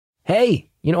Hey,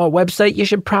 you know a website you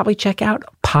should probably check out?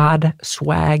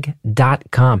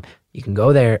 Podswag.com. You can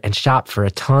go there and shop for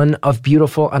a ton of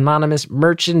beautiful anonymous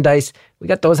merchandise. We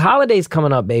got those holidays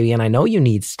coming up, baby, and I know you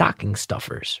need stocking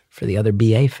stuffers for the other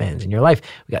BA fans in your life.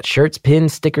 We got shirts,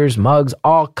 pins, stickers, mugs,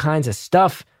 all kinds of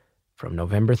stuff. From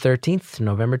November 13th to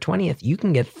November 20th, you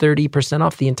can get 30%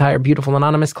 off the entire Beautiful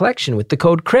Anonymous collection with the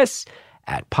code Chris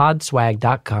at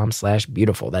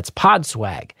podswag.com/beautiful. That's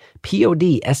Podswag,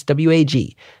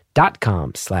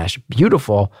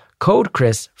 PODSWAG.com/beautiful, code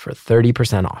Chris for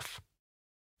 30% off.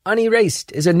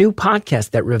 Unerased is a new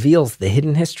podcast that reveals the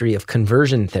hidden history of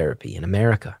conversion therapy in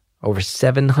America. Over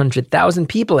 700,000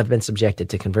 people have been subjected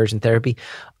to conversion therapy.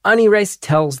 Unerased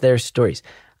tells their stories.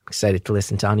 I'm excited to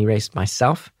listen to Unerased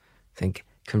myself. I think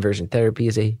conversion therapy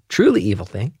is a truly evil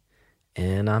thing,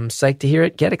 and I'm psyched to hear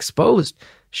it get exposed.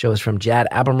 Shows from Jad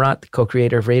Abumrad, the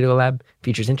co-creator of Radiolab,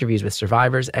 features interviews with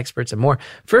survivors, experts, and more.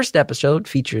 First episode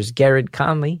features Garrett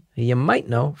Conley, who you might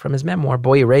know from his memoir,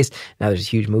 Boy Erased. Now there's a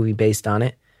huge movie based on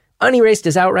it. Unerased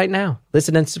is out right now.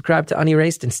 Listen and subscribe to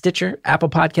Unerased in Stitcher, Apple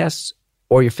Podcasts,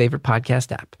 or your favorite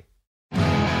podcast app.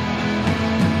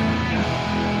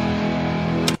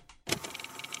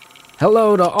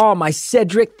 Hello to all my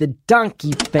Cedric the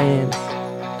Donkey fans.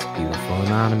 Beautiful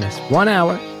Anonymous. 1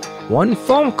 hour, 1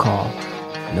 phone call,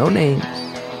 no names,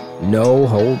 no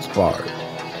holds barred.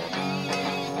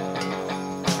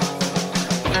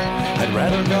 I'd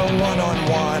rather go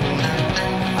one-on-one.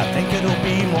 I think it'll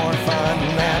be more fun,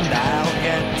 and I'll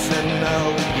get to know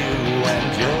you,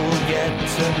 and you'll get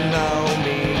to know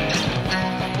me.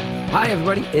 Hi,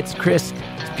 everybody. It's Chris.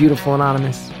 It's Beautiful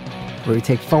Anonymous, where we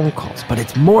take phone calls, but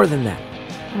it's more than that.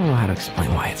 I don't know how to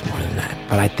explain why it's more than that,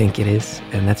 but I think it is,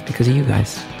 and that's because of you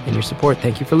guys and your support.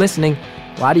 Thank you for listening.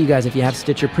 A lot of you guys, if you have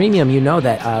Stitcher Premium, you know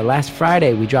that last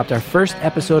Friday we dropped our first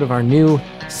episode of our new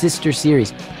sister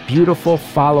series, Beautiful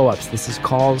Follow-Ups. This is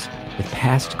calls with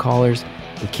past callers.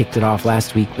 We kicked it off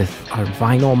last week with our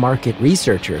vinyl market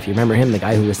researcher. If you remember him, the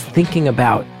guy who was thinking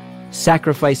about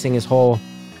sacrificing his whole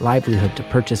livelihood to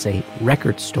purchase a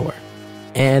record store.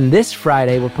 And this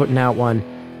Friday, we're putting out one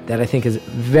that I think is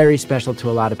very special to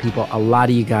a lot of people. A lot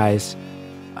of you guys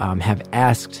have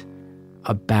asked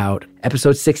about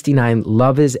episode 69,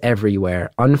 Love is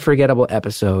Everywhere, unforgettable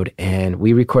episode. And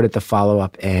we recorded the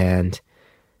follow-up, and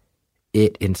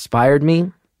it inspired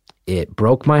me. It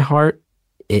broke my heart.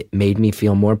 It made me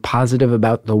feel more positive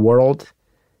about the world.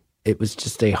 It was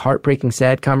just a heartbreaking,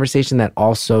 sad conversation that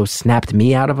also snapped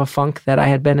me out of a funk that I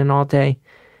had been in all day.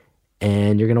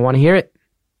 And you're going to want to hear it.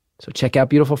 So check out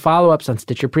Beautiful Follow-Ups on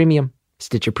Stitcher Premium,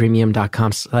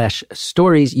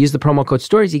 stitcherpremium.com/stories. Use the promo code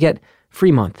STORIES. You get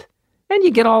free month. And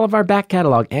you get all of our back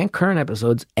catalog and current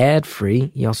episodes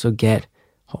ad-free. You also get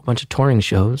a whole bunch of touring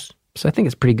shows. So I think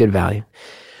it's pretty good value.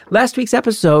 Last week's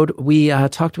episode, we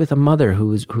talked with a mother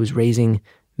who's raising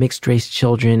mixed-race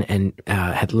children and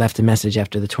had left a message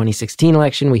after the 2016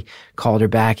 election. We called her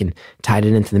back and tied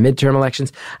it into the midterm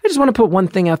elections. I just want to put one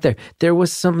thing out there. There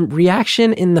was some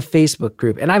reaction in the Facebook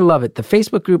group, and I love it. The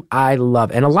Facebook group, I love.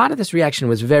 And a lot of this reaction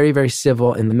was very, very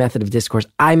civil in the method of discourse.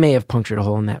 I may have punctured a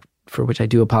hole in that, for which I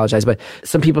do apologize. But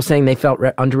some people saying they felt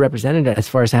underrepresented as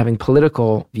far as having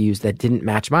political views that didn't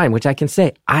match mine, which I can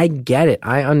say, I get it.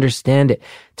 I understand it.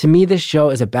 To me, this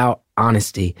show is about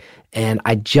honesty. And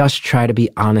I just try to be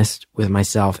honest with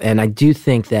myself. And I do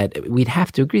think that we'd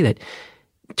have to agree that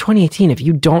 2018, if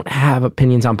you don't have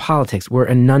opinions on politics, we're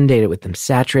inundated with them,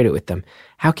 saturated with them.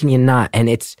 How can you not? And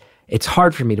it's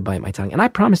hard for me to bite my tongue. And I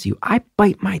promise you, I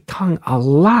bite my tongue a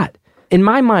lot. In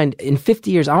my mind, in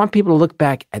 50 years, I want people to look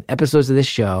back at episodes of this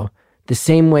show the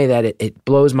same way that it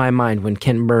blows my mind when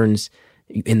Ken Burns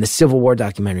in the Civil War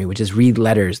documentary, which is read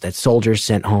letters that soldiers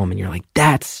sent home. And you're like,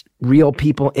 that's real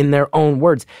people in their own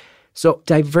words. So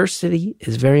diversity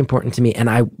is very important to me. And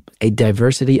a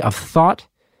diversity of thought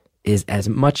is as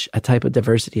much a type of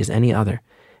diversity as any other.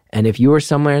 And if you are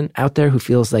someone out there who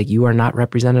feels like you are not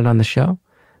represented on the show,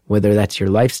 whether that's your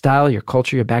lifestyle, your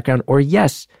culture, your background, or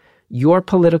yes, your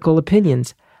political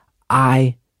opinions,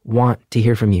 I want to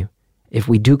hear from you. If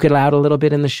we duke it out a little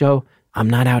bit in the show, I'm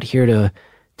not out here to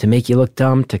make you look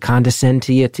dumb, to condescend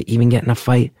to you, to even get in a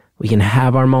fight. We can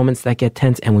have our moments that get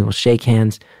tense, and we will shake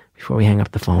hands before we hang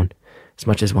up the phone, as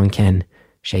much as one can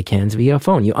shake hands via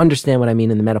phone. You understand what I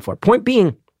mean in the metaphor. Point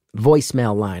being,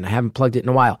 voicemail line. I haven't plugged it in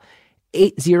a while.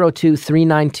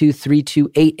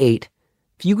 802-392-3288.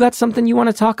 If you got something you want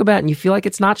to talk about and you feel like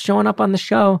it's not showing up on the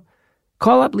show,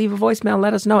 call up, leave a voicemail,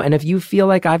 let us know. And if you feel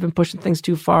like I've been pushing things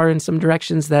too far in some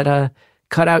directions that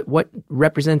cut out what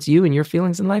represents you and your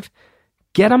feelings in life,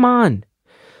 get them on.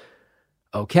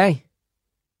 Okay.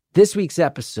 This week's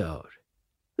episode.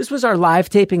 This was our live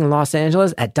taping in Los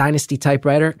Angeles at Dynasty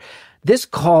Typewriter. This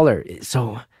caller,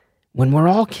 so when we're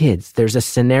all kids, there's a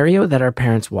scenario that our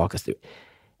parents walk us through.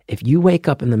 If you wake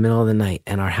up in the middle of the night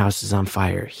and our house is on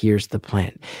fire, here's the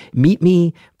plan. Meet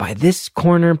me by this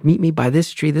corner, meet me by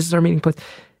this tree. This is our meeting place.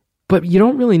 But you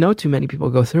don't really know too many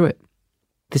people go through it.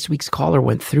 This week's caller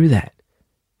went through that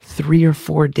 3 or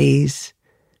 4 days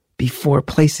before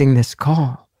placing this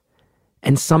call,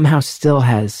 and somehow still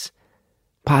has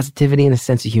positivity and a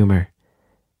sense of humor.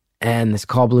 And this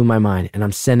call blew my mind, and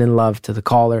I'm sending love to the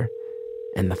caller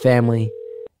and the family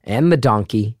and the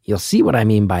donkey. You'll see what I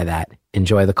mean by that.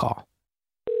 Enjoy the call.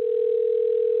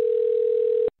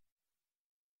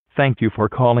 Thank you for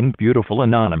calling Beautiful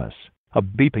Anonymous. A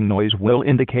beeping noise will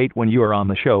indicate when you are on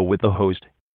the show with the host.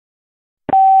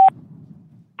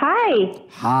 Hi.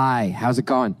 Hi, how's it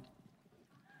going?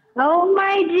 Oh,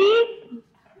 my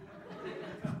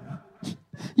G.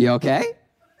 You okay?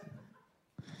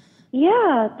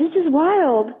 Yeah, this is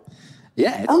wild.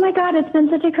 Yeah. Oh, my God, it's been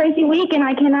such a crazy week, and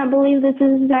I cannot believe this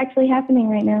is actually happening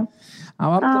right now.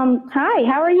 Hi,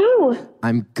 how are you?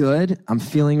 I'm good. I'm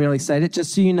feeling really excited.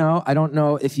 Just so you know, I don't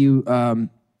know if you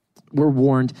were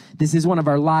warned. This is one of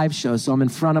our live shows, so I'm in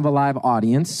front of a live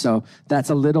audience, so that's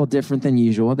a little different than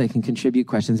usual. They can contribute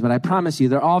questions, but I promise you,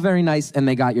 they're all very nice, and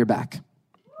they got your back.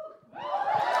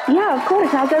 Yeah, of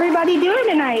course. How's everybody doing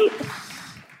tonight?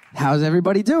 How's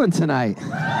everybody doing tonight?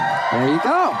 There you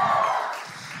go.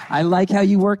 I like how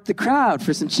you worked the crowd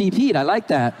for some cheap heat. I like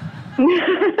that.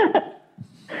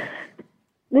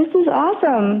 This is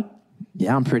awesome.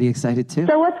 Yeah, I'm pretty excited too.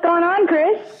 So what's going on,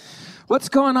 Chris? What's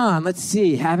going on? Let's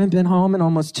see. Haven't been home in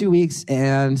almost 2 weeks,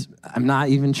 and I'm not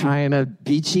even trying to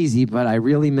be cheesy, but I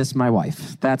really miss my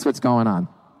wife. That's what's going on.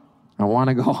 I want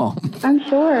to go home. I'm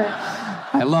sure.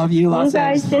 I love you, Los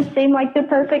Angeles. You guys just seem like the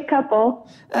perfect couple.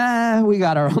 We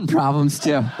got our own problems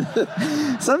too.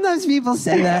 Sometimes people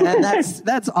say that, and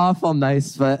that's awful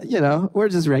nice, but you know, we're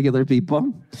just regular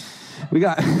people.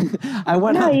 You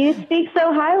speak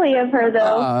so highly of her,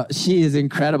 though. She is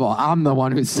incredible. I'm the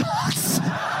one who sucks.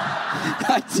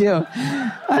 I do.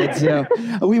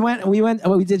 We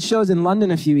did shows in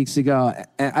London a few weeks ago.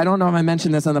 I don't know if I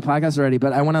mentioned this on the podcast already,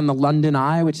 but I went on the London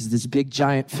Eye, which is this big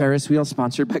giant Ferris wheel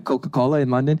sponsored by Coca-Cola in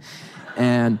London.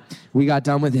 And we got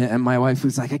done with it, and my wife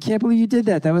was like, I can't believe you did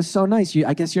that. That was so nice.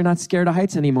 I guess you're not scared of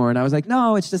heights anymore. And I was like,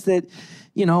 no, it's just that,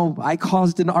 you know, I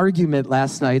caused an argument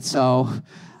last night, so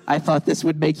I thought this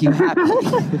would make you happy.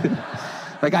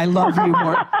 Like, I love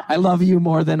you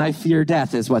more than I fear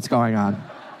death is what's going on.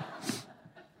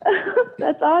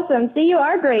 That's awesome. See, you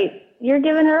are great. You're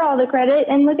giving her all the credit,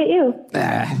 and look at you.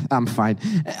 I'm fine.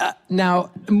 Now,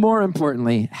 more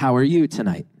importantly, how are you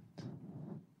tonight?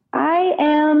 I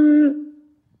am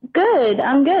good.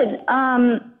 I'm good.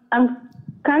 I'm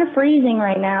kind of freezing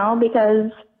right now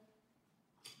because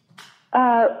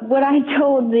what I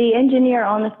told the engineer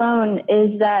on the phone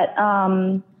is that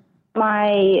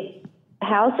my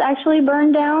house actually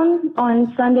burned down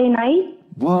on Sunday night.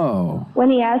 Whoa. When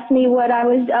he asked me what I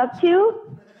was up to.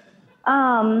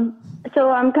 So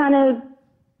I'm kind of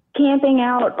camping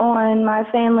out on my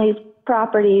family's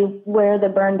property where the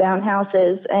burned down house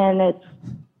is, and it's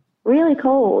really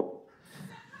cold.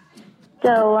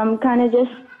 So I'm kind of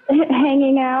just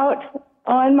hanging out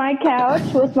on my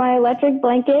couch with my electric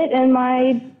blanket and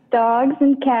my dogs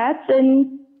and cats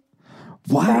and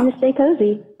trying to stay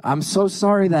cozy. I'm so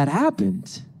sorry that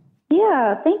happened.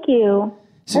 Yeah, thank you.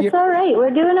 So that's all right. We're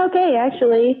doing okay,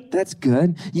 actually. That's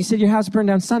good. You said your house burned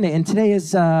down Sunday, and today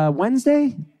is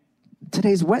Wednesday?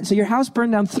 Today's Wednesday. So your house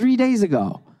burned down 3 days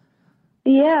ago.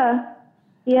 Yeah,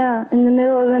 in the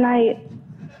middle of the night.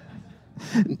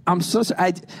 I'm so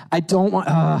sorry. I don't want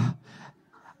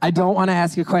to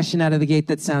ask a question out of the gate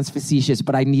that sounds facetious,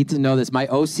 but I need to know this. My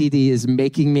OCD is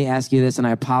making me ask you this, and I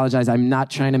apologize. I'm not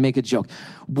trying to make a joke.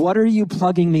 What are you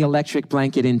plugging the electric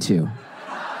blanket into?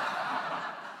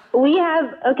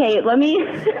 Let me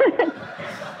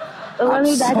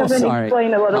back up and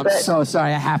explain a little bit. I'm so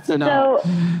sorry. I have to know.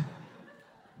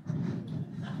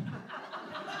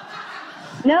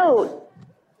 No,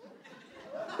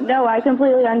 I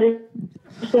completely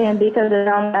understand because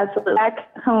I'm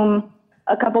back home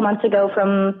a couple months ago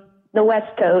from the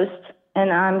West Coast,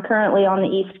 and I'm currently on the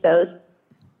East Coast.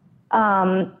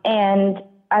 And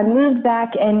I moved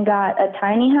back and got a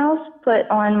tiny house put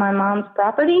on my mom's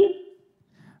property.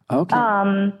 Okay.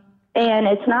 And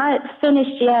it's not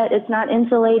finished yet. It's not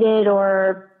insulated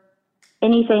or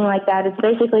anything like that. It's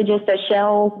basically just a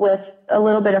shell with a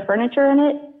little bit of furniture in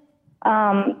it.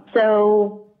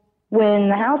 So when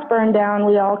the house burned down,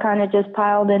 we all kind of just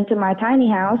piled into my tiny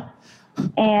house.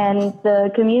 And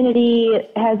the community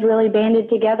has really banded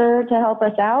together to help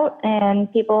us out,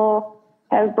 and people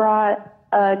have brought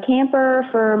a camper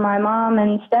for my mom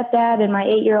and stepdad and my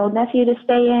 8-year-old nephew to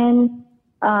stay in.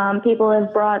 People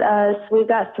have brought us, we've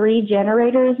got 3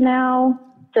 generators now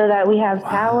so that we have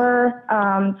power.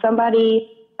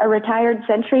 A retired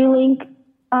CenturyLink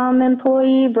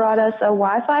employee brought us a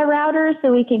Wi-Fi router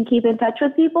so we can keep in touch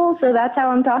with people. So that's how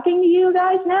I'm talking to you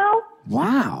guys now.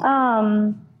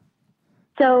 Wow.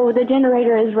 So the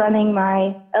generator is running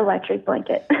my electric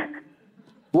blanket.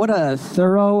 What a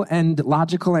thorough and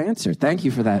logical answer. Thank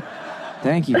you for that.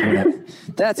 Thank you for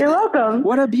that. You're welcome.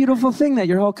 What a beautiful thing that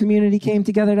your whole community came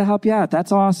together to help you out.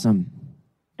 That's awesome.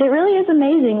 It really is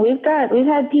amazing. We've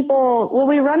had people, well,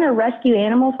 we run a rescue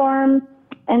animal farm,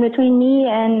 and between me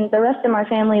and the rest of my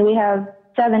family, we have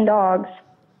 7 dogs.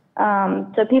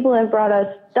 So people have brought us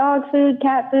dog food,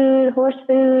 cat food, horse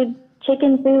food,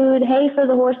 chicken food, hay for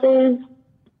the horses,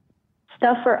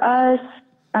 stuff for us.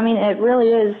 I mean, it really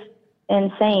is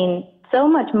insane. So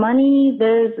much money.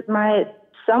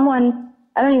 Someone,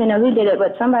 I don't even know who did it,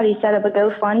 but somebody set up a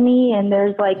GoFundMe, and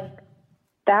there's like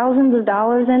thousands of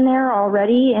dollars in there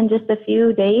already in just a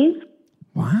few days.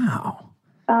 Wow.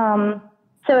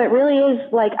 So it really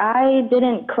is like, I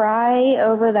didn't cry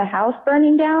over the house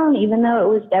burning down, even though it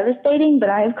was devastating,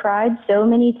 but I've cried so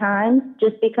many times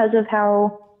just because of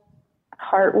how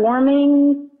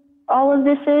heartwarming all of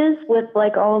this is, with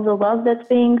like all of the love that's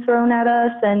being thrown at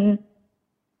us and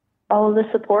all of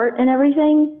the support and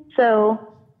everything. So,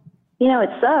 you know,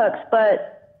 it sucks,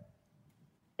 but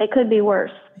it could be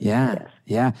worse. Yeah.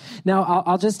 Yeah. Now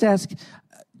I'll just ask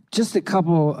just a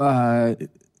couple,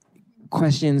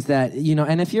 questions that, you know,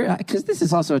 and if you're, because this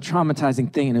is also a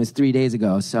traumatizing thing and it was 3 days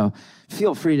ago, so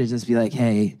feel free to just be like,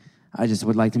 hey, I just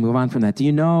would like to move on from that. Do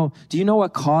you know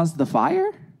what caused the fire?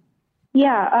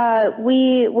 Yeah,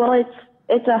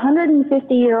 it's a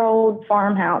 150-year-old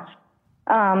farmhouse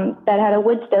that had a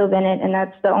wood stove in it, and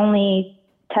that's the only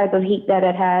type of heat that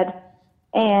it had.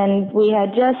 And we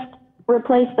had just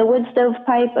replaced the wood stove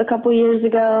pipe a couple years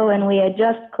ago, and we had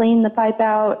just cleaned the pipe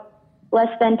out less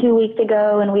than 2 weeks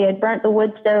ago, and we had burnt the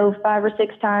wood stove 5 or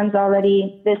 6 times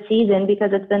already this season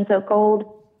because it's been so cold.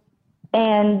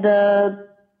 And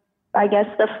I guess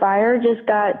the fire just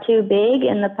got too big,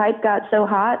 and the pipe got so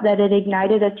hot that it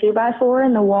ignited a 2x4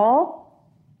 in the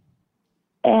wall,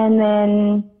 and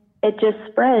then it just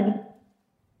spread.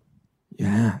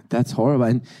 Yeah, that's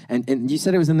horrible. And you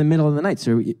said it was in the middle of the night.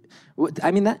 So, I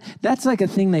mean, that's like a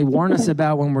thing they warn us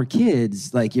about when we're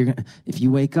kids. Like, if you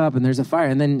wake up and there's a fire,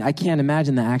 and then I can't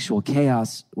imagine the actual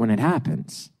chaos when it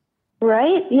happens.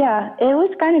 Right? Yeah, it was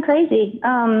kind of crazy.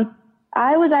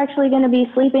 I was actually going to be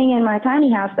sleeping in my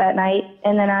tiny house that night,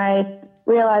 and then I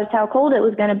realized how cold it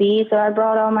was going to be, so I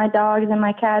brought all my dogs and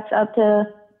my cats up to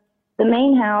the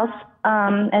main house,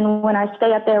 and when I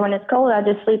stay up there when it's cold, I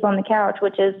just sleep on the couch,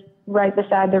 which is right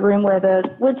beside the room where the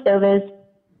wood stove is.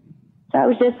 So I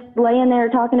was just laying there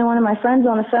talking to one of my friends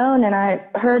on the phone, and I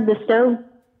heard the stove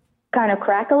kind of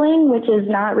crackling, which is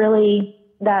not really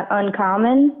that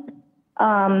uncommon.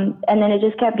 And then it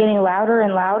just kept getting louder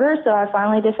and louder. So I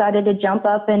finally decided to jump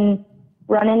up and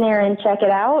run in there and check it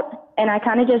out. And I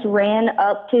kind of just ran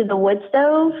up to the wood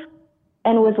stove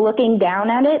and was looking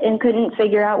down at it and couldn't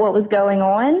figure out what was going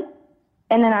on.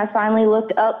 And then I finally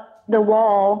looked up the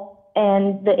wall,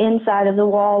 and the inside of the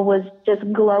wall was just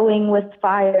glowing with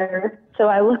fire. So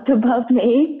I looked above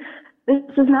me. This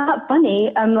is not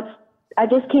funny. I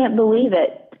just can't believe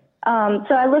it.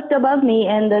 So I looked above me,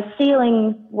 and the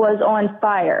ceiling was on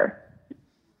fire.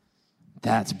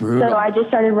 That's brutal. So I just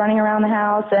started running around the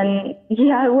house, and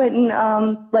I went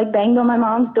and banged on my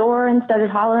mom's door and started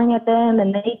hollering at them,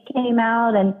 and they came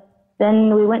out, and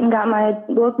then we went and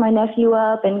woke my nephew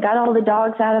up and got all the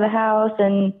dogs out of the house,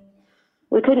 and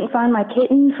we couldn't find my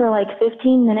kitten for like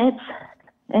 15 minutes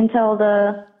until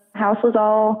the house was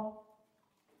all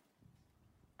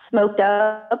smoked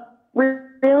up,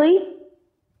 really.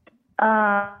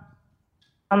 Oh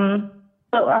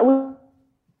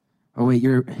wait,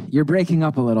 you're breaking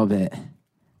up a little bit.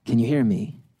 Can you hear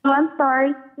me? Oh, I'm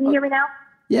sorry. Can you hear me now?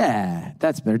 Yeah,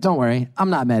 that's better. Don't worry. I'm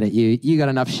not mad at you. You got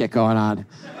enough shit going on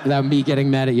without me getting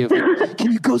mad at you.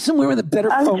 Can you go somewhere with a better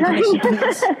phone connection,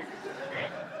 please?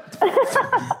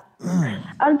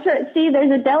 See,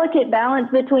 there's a delicate balance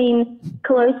between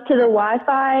close to the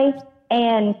Wi-Fi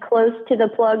and close to the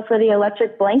plug for the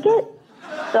electric blanket.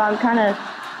 So I'm kind of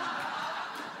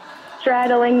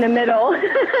straddling the middle.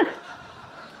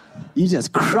 You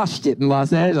just crushed it in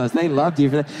Los Angeles. They loved you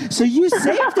for that. So you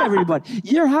saved everybody.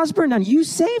 Your house burned down. You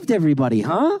saved everybody,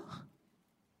 huh?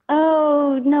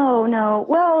 Oh, no.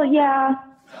 Well, yeah.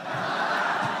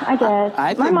 I guess.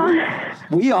 I think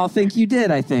we all think you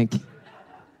did, I think.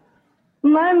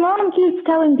 My mom keeps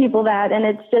telling people that, and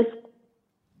it's just,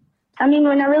 I mean,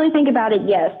 when I really think about it,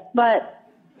 yes, but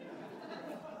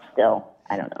still,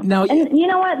 I don't know. Now, and you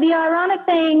know what? The ironic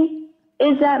thing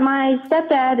is that my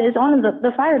stepdad is on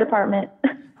the fire department.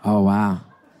 Oh, wow.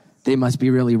 They must be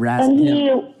really razzing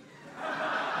him.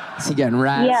 Is he getting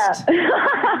razzed? Yeah.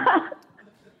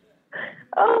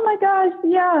 Oh, my gosh,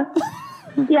 yeah.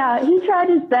 Yeah, he tried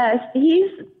his best. He's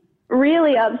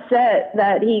really upset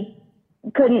that he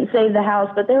couldn't save the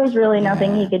house, but there was really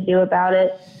nothing he could do about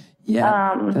it.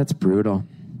 Yeah, that's brutal.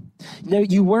 No,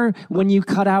 when you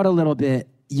cut out a little bit,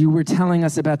 you were telling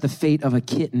us about the fate of a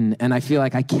kitten, and I feel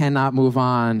like I cannot move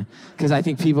on because I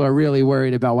think people are really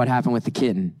worried about what happened with the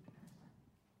kitten.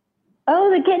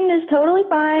 Oh, the kitten is totally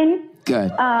fine.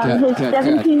 Good. His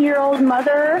 17-year-old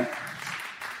mother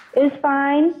is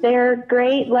fine. They're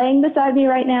great, laying beside me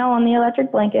right now on the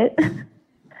electric blanket.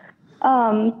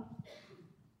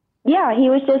 Yeah, he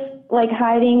was just like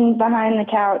hiding behind the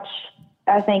couch.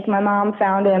 I think my mom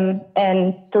found him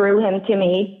and threw him to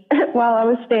me while I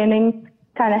was standing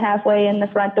kind of halfway in the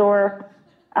front door.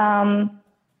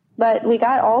 But we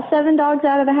got all 7 dogs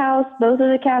out of the house, both of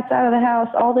the cats out of the house,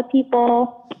 all the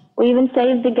people. We even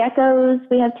saved the geckos.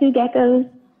 We have 2 geckos.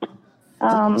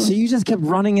 So you just kept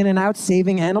running in and out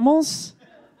saving animals?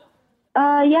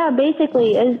 Yeah,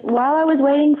 basically. While I was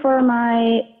waiting for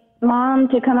my mom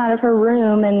to come out of her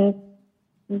room and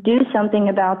do something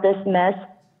about this mess,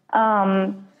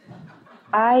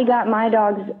 I got my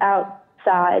dogs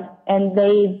outside, and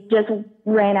they just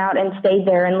ran out and stayed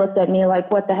there and looked at me like,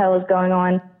 what the hell is going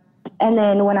on? And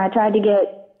then when I tried to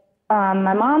get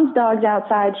my mom's dogs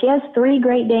outside, she has 3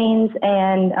 Great Danes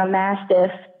and a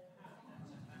Mastiff.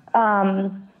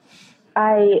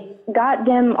 I got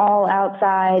them all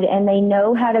outside, and they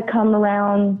know how to come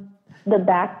around the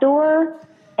back door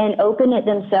and open it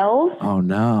themselves. Oh,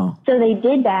 no. So they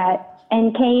did that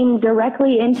and came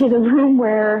directly into the room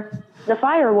where the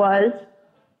fire was.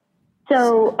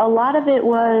 So a lot of it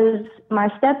was my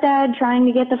stepdad trying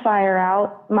to get the fire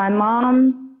out, my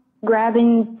mom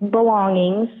grabbing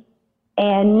belongings,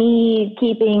 and me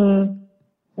keeping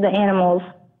the animals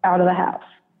out of the house.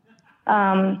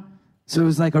 So it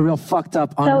was like a real fucked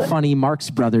up, unfunny Marx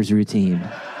Brothers routine.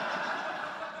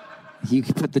 You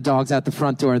put the dogs out the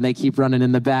front door and they keep running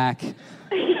in the back.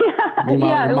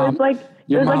 Yeah,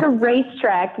 it was like a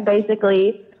racetrack,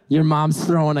 basically. Your mom's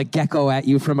throwing a gecko at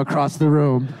you from across the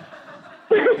room.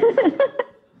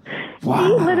 Wow.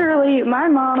 She literally, my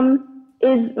mom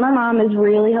is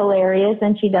really hilarious,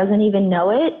 and she doesn't even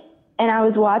know it. And I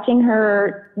was watching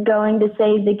her going to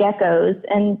save the geckos,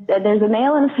 and there's a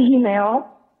male and a female,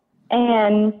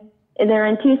 and they're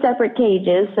in 2 separate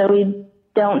cages, so we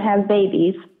don't have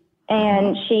babies.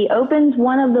 And she opens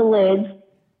one of the lids,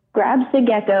 grabs the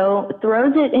gecko,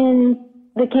 throws it in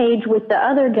the cage with the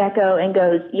other gecko, and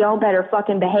goes, "Y'all better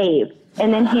fucking behave."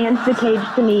 And then hands the cage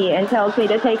to me and tells me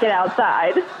to take it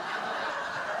outside.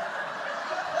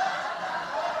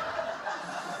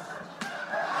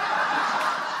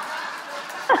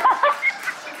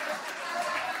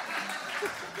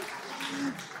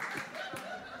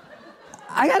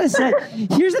 I gotta say,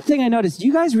 here's the thing I noticed.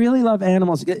 You guys really love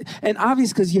animals, and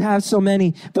obvious because you have so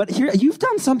many. But here, you've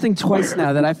done something twice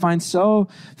now that I find so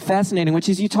fascinating, which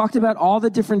is you talked about all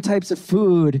the different types of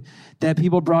food that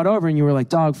people brought over, and you were like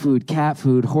dog food, cat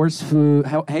food, horse food,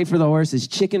 hay for the horses,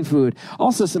 chicken food,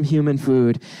 also some human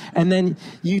food. And then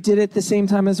you did it the same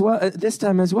time as well. This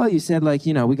time as well, you said like,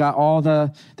 you know, we got all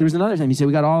the. There was another time you said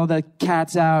we got all the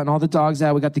cats out and all the dogs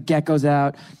out. We got the geckos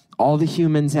out. All the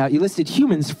humans out. You listed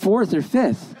humans 4th or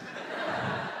 5th.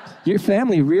 Your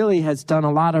family really has done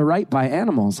a lot of right by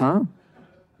animals, huh?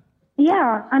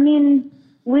 Yeah, I mean,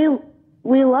 we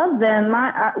love them.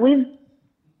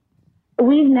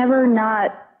 We've never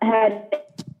not had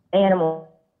animals.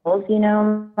 You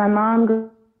know, my mom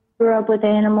grew up with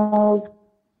animals.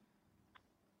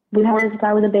 We had since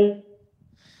I was a baby.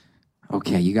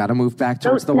 Okay, you got to move back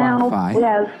towards the Wi-Fi. We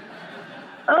have.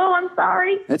 Oh, I'm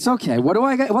sorry. It's okay.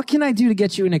 What can I do to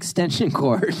get you an extension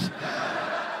cord?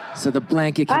 So the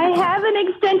blanket can... I have an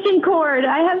extension cord.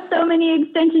 I have so many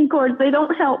extension cords. They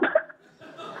don't help.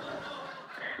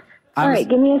 All right,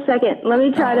 give me a second. Let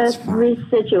me try to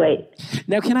resituate.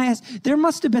 Now, can I ask, there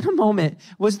must have been a moment.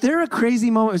 Was there a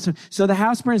crazy moment? So the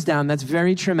house burns down. That's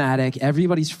very traumatic.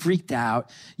 Everybody's freaked out.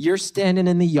 You're standing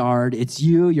in the yard. It's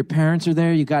you. Your parents are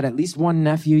there. You got at least 1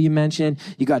 nephew you mentioned.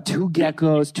 You got 2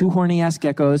 geckos, 2 horny-ass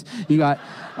geckos. You got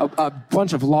a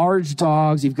bunch of large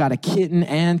dogs. You've got a kitten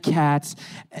and cats.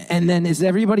 And then is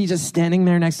everybody just standing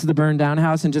there next to the burned down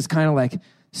house and just kind of like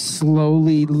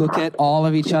slowly look at all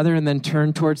of each other and then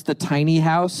turn towards the tiny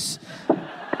house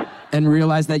and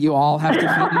realize that you all have to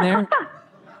fit in there?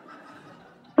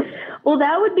 Well,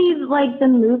 that would be like the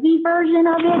movie version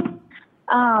of it.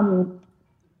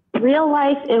 Real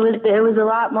life, it was a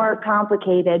lot more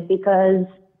complicated because,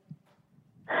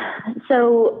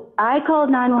 so I called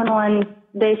 911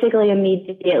 basically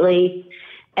immediately,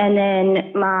 and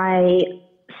then my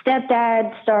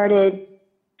stepdad started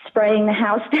spraying the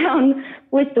house down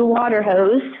with the water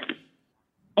hose,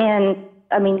 and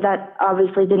I mean, that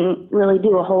obviously didn't really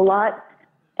do a whole lot.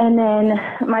 And then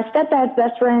my stepdad's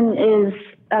best friend is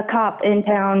a cop in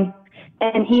town,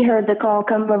 and he heard the call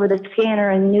come over the scanner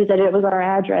and knew that it was our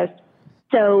address.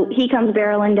 So he comes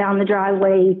barreling down the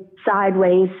driveway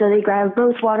sideways. So they grab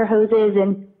both water hoses,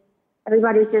 and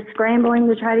everybody's just scrambling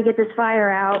to try to get this fire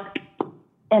out.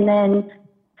 And then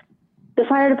the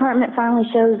fire department finally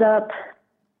shows up,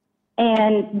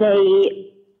 and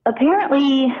they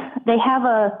have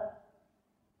a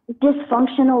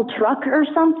dysfunctional truck or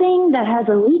something that has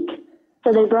a leak.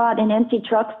 So they brought an empty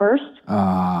truck first.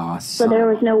 So there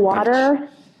was no water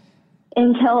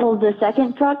until the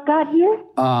second truck got here.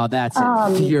 Oh, that's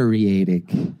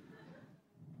infuriating.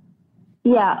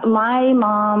 Yeah, my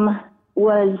mom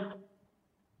was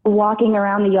walking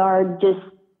around the yard just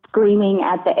screaming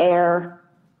at the air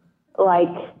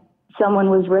like someone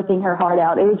was ripping her heart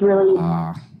out. It was really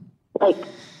like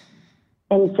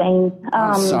insane.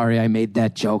 I'm sorry I made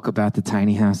that joke about the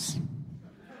tiny house.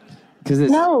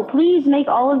 No, please make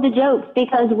all of the jokes,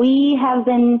 because we have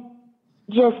been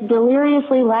just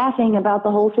deliriously laughing about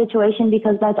the whole situation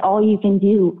because that's all you can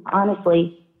do,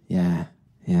 honestly. Yeah.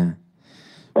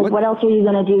 Like, what else are you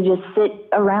going to do? Just sit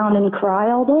around and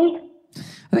cry all day?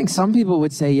 I think some people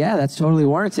would say, yeah, that's totally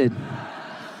warranted.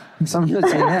 And some people would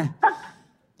say, yeah.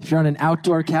 If you're on an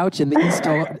outdoor couch in the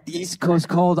East Coast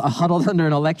cold, huddled under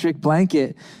an electric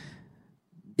blanket,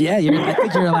 yeah, I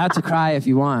think you're allowed to cry if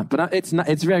you want. But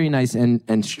it's very nice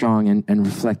and strong and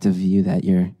reflective of you that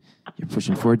you're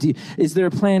pushing forward. Is there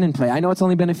a plan in play? I know it's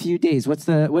only been a few days. What's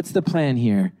the plan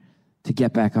here to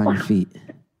get back on your feet?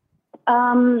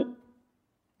 I'm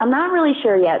not really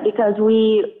sure yet, because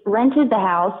we rented the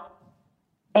house,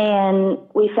 and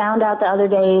we found out the other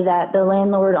day that the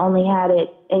landlord only had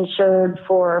it insured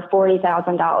for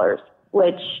 $40,000,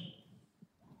 which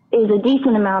is a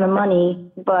decent amount of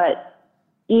money, but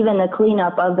even the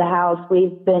cleanup of the house,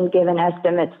 we've been given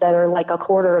estimates that are like a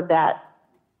quarter of that.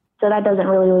 So that doesn't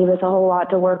really leave us a whole lot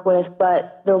to work with,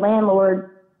 but the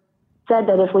landlord said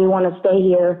that if we want to stay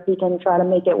here, he can try to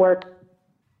make it work.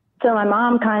 So my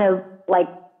mom kind of like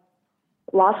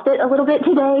lost it a little bit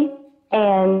today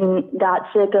and got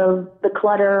sick of the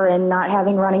clutter and not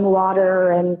having running water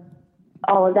and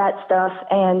all of that stuff.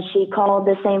 And she called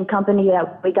the same company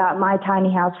that we got my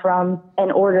tiny house from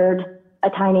and ordered a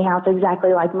tiny house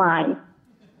exactly like mine.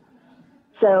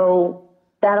 So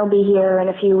that'll be here in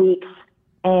a few weeks,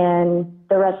 and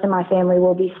the rest of my family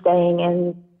will be staying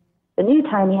in the new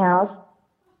tiny house,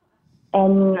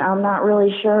 and I'm not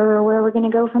really sure where we're going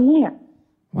to go from there.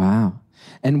 Wow.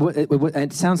 And what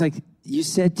it sounds like you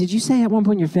said, did you say at one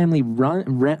point your family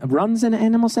runs an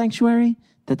animal sanctuary?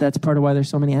 That's part of why there's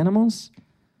so many animals?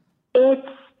 It's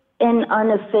an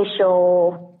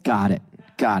unofficial... Got it.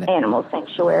 Animal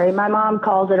sanctuary. My mom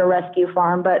calls it a rescue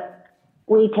farm, but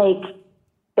we take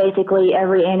basically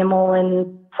every animal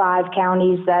in 5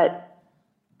 counties that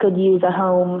could use a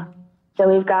home. So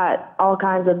we've got all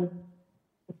kinds of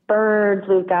birds.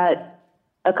 We've got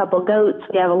a couple goats.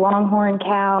 We have a longhorn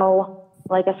cow.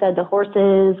 Like I said, the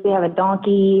horses. We have a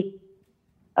donkey.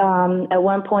 At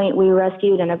one point, we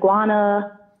rescued an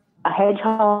iguana, a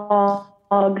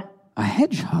hedgehog. A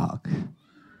hedgehog?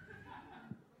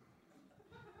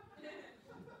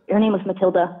 Her name was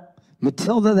Matilda.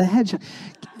 Matilda the hedgehog.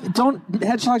 Don't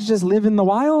hedgehogs just live in the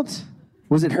wild?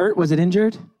 Was it hurt? Was it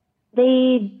injured?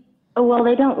 They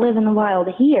don't live in the wild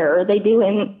here. They do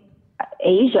in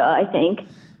Asia, I think.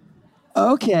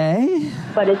 Okay.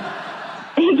 But it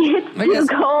gets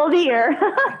too cold here.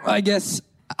 I guess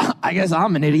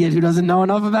I'm an idiot who doesn't know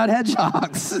enough about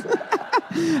hedgehogs.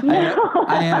 No.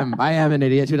 I am an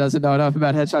idiot who doesn't know enough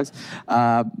about hedgehogs.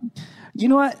 You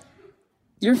know what?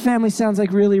 Your family sounds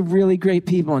like really, really great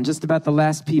people, and just about the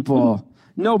last people.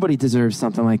 Nobody deserves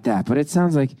something like that, but it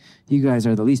sounds like you guys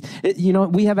are the least.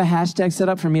 We have a hashtag set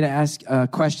up for me to ask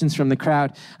questions from the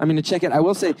crowd. I'm going to check it. I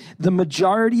will say the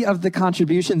majority of the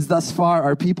contributions thus far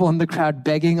are people in the crowd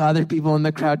begging other people in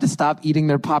the crowd to stop eating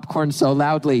their popcorn so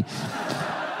loudly.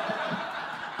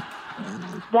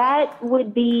 That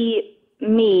would be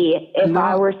me if No.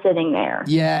 I were sitting there.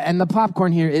 Yeah, and the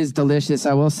popcorn here is delicious.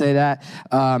 I will say that.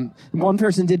 One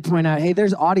person did point out, hey,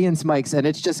 there's audience mics, and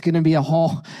it's just going to be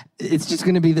it's just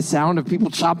going to be the sound of people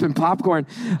chopping popcorn.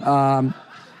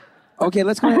 Okay,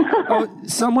 let's go ahead.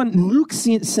 Luke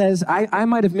says, I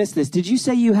might have missed this. Did you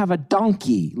say you have a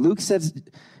donkey? Luke says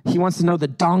he wants to know the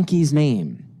donkey's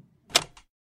name.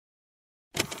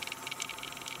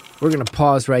 We're going to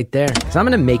pause right there because I'm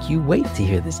going to make you wait to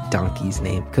hear this donkey's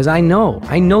name. Because I know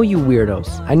you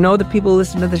weirdos. I know the people who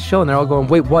listen to the show and they're all going,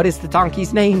 wait, what is the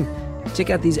donkey's name?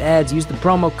 Check out these ads. Use the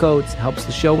promo codes. It helps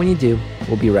the show when you do.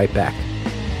 We'll be right back.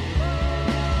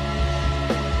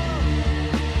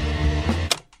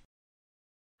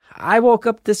 I woke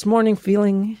up this morning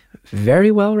feeling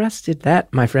very well rested.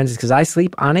 That, my friends, is because I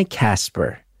sleep on a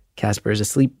Casper. Casper is a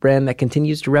sleep brand that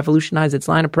continues to revolutionize its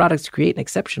line of products to create an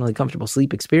exceptionally comfortable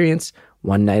sleep experience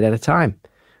one night at a time.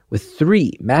 With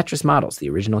 3 mattress models, the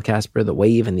original Casper, the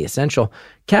Wave, and the Essential,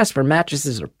 Casper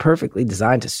mattresses are perfectly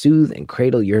designed to soothe and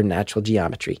cradle your natural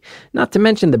geometry. Not to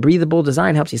mention the breathable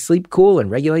design helps you sleep cool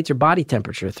and regulates your body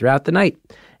temperature throughout the night.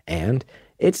 And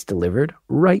it's delivered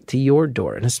right to your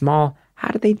door in a small, how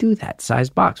do they do that,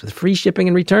 sized box with free shipping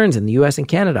and returns in the US and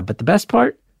Canada. But the best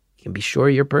part? You can be sure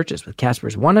of your purchase with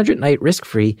Casper's 100-night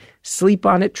risk-free Sleep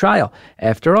On It trial.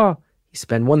 After all, you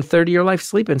spend 1/3 of your life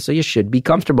sleeping, so you should be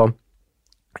comfortable.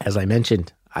 As I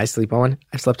mentioned, I've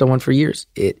slept on one for years.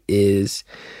 It is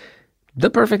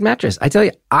the perfect mattress. I tell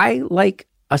you, I like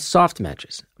a soft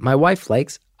mattress. My wife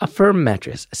likes a firm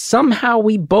mattress. Somehow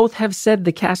we both have said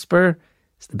the Casper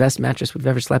is the best mattress we've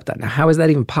ever slept on. Now, how is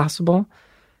that even possible?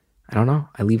 I don't know.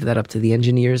 I leave that up to the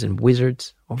engineers and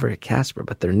wizards over at Casper,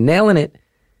 but they're nailing it.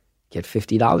 Get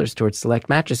 $50 towards select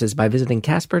mattresses by visiting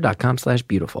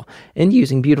casper.com/beautiful and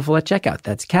using beautiful at checkout.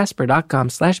 That's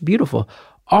casper.com/beautiful.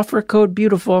 Offer code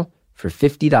beautiful for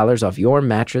 $50 off your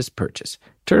mattress purchase.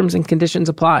 Terms and conditions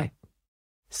apply.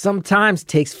 Sometimes it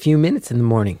takes a few minutes in the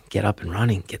morning. Get up and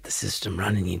running. Get the system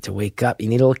running. You need to wake up. You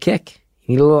need a little kick.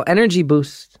 You need a little energy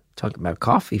boost. Talking about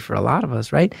coffee for a lot of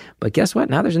us, right? But guess what?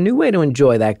 Now there's a new way to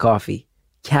enjoy that coffee.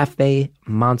 Cafe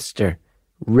Monster.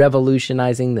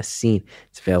 Revolutionizing the scene.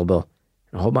 It's available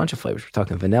in a whole bunch of flavors. We're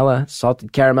talking vanilla,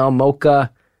 salted caramel,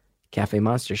 mocha. Cafe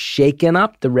Monster shaking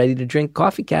up the ready-to-drink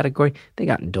coffee category. They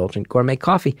got indulgent gourmet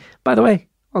coffee. By the way,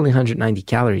 only 190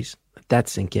 calories. Let that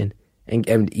sink in. And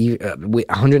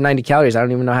 190 calories, I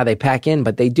don't even know how they pack in,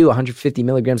 but they do. 150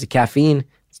 milligrams of caffeine.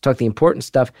 Let's talk the important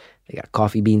stuff. They got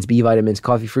coffee beans, B vitamins,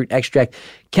 coffee fruit extract.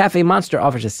 Cafe Monster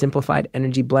offers a simplified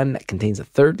energy blend that contains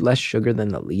 1/3 less sugar than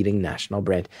the leading national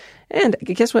brand. And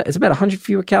guess what? It's about 100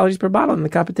 fewer calories per bottle than the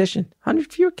competition.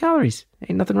 100 fewer calories.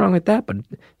 Ain't nothing wrong with that, but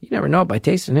you never know by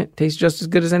tasting it. It tastes just as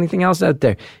good as anything else out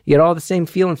there. You get all the same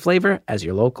feel and flavor as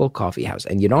your local coffee house,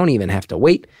 and you don't even have to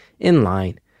wait in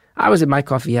line. I was at my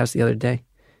coffee house the other day.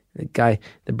 The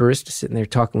barista sitting there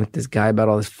talking with this guy about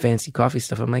all this fancy coffee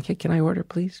stuff. I'm like, hey, can I order,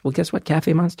 please? Well, guess what?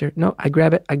 Cafe Monster. No, I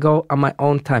grab it. I go on my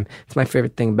own time. It's my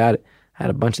favorite thing about it. I had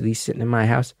a bunch of these sitting in my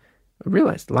house. I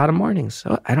realized a lot of mornings,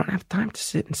 so I don't have time to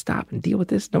sit and stop and deal with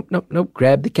this. Nope.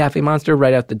 Grab the Cafe Monster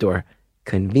right out the door.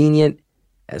 Convenient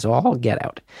as all get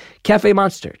out. Cafe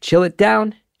Monster. Chill it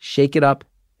down, shake it up,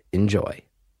 enjoy.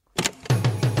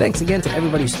 Thanks again to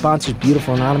everybody who sponsors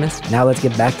Beautiful Anonymous. Now let's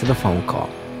get back to the phone call.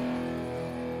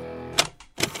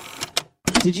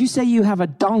 Did you say you have a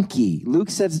donkey?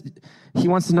 Luke says he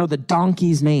wants to know the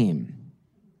donkey's name.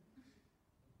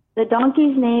 The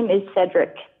donkey's name is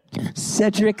Cedric.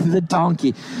 Cedric the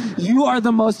donkey. You are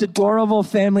the most adorable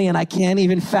family, and I can't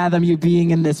even fathom you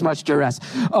being in this much duress.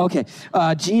 Okay,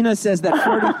 Gina says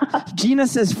that Gina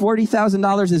says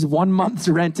 $40,000 is 1 month's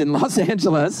rent in Los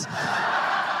Angeles.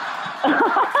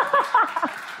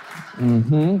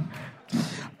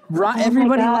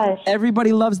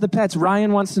 Everybody loves the pets.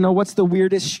 Ryan wants to know, what's the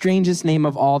weirdest, strangest name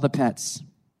of all the pets?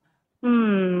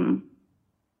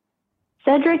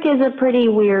 Cedric is a pretty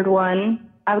weird one.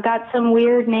 I've got some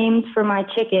weird names for my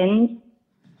chickens.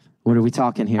 What are we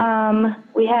talking here?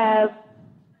 We have,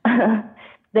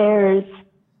 there's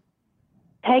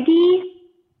Peggy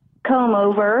Comb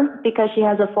Over because she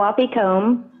has a floppy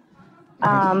comb.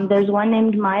 There's one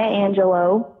named Maya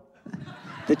Angelou.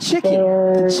 The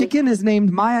chicken is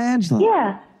named Maya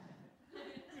Angelou.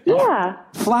 Yeah.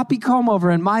 Floppy Comb Over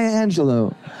and Maya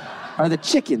Angelou are the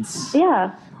chickens.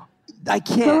 Yeah. I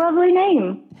can't. It's a lovely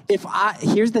name.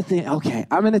 Here's the thing. Okay,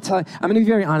 I'm going to be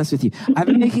very honest with you. I've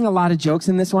been making a lot of jokes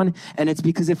in this one, and it's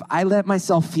because if I let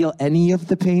myself feel any of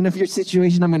the pain of your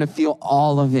situation, I'm going to feel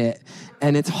all of it.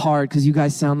 And it's hard because you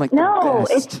guys sound like the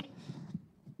best.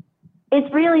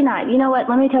 It's really not. You know what?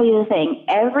 Let me tell you the thing.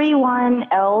 Everyone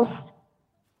else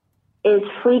is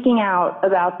freaking out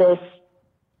about this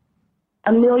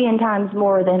a million times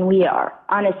more than we are,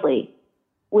 honestly.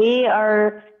 We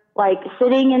are like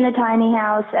sitting in the tiny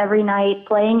house every night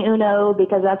playing Uno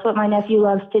because that's what my nephew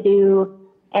loves to do.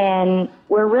 And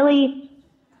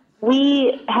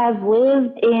we have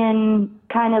lived in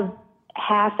kind of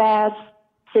half-ass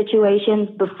situations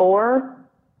before.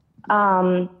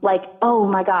 Like, oh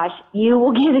my gosh, you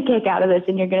will get a kick out of this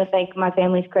and you're going to think my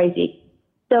family's crazy.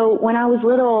 So when I was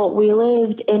little, we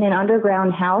lived in an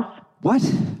underground house. What?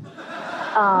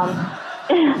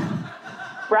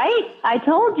 Right? I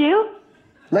told you.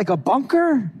 Like a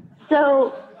bunker?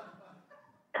 So,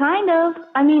 kind of.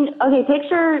 I mean, okay,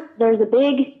 picture there's a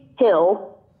big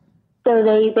hill. So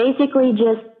they basically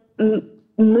just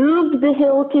moved the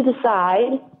hill to the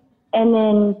side and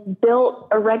then built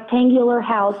a rectangular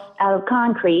house out of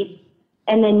concrete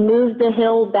and then moved the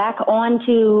hill back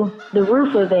onto the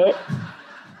roof of it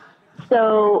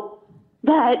so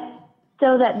that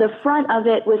the front of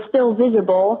it was still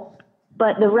visible,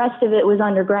 but the rest of it was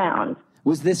underground.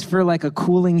 Was this for like a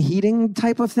cooling, heating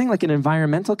type of thing, like an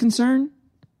environmental concern?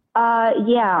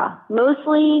 Yeah,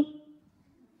 mostly.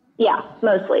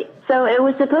 So it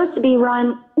was supposed to be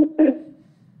run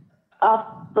off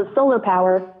of solar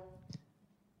power,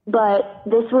 but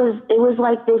it was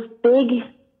like this big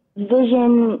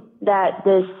vision that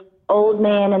this old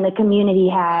man in the community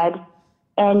had,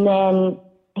 and then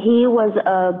he was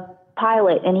a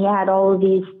pilot and he had all of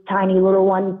these tiny little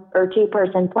 1 or 2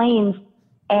 person planes.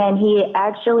 And he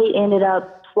actually ended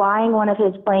up flying one of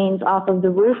his planes off of the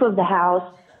roof of the house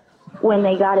when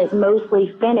they got it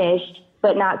mostly finished,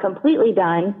 but not completely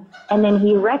done. And then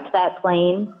he wrecked that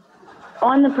plane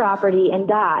on the property and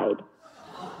died.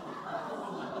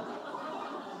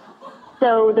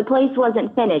 So the place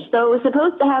wasn't finished. So it was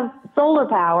supposed to have solar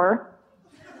power,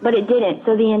 but it didn't.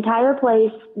 So the entire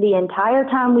place, the entire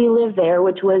time we lived there,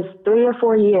 which was 3 or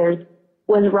 4 years,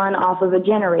 was run off of a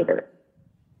generator.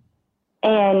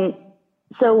 And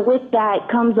so with that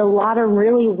comes a lot of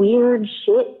really weird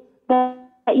shit that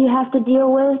you have to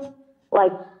deal with,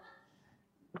 like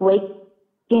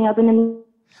waking up in the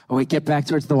wait, get back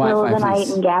towards the middle of Wi-Fi, the night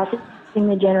please. and gassing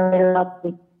the generator up.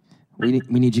 We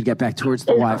need you to get back towards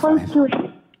the As Wi-Fi. close to it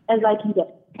as I can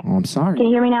get. Oh, I'm sorry. Can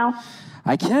you hear me now?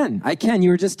 I can.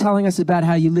 You were just telling us about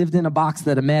how you lived in a box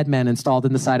that a madman installed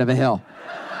in the side of a hill.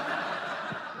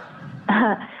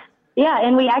 Yeah,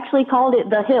 and we actually called it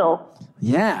The Hill.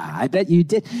 Yeah, I bet you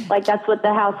did. Like, that's what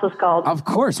the house was called. Of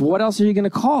course. What else are you going to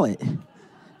call it?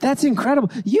 That's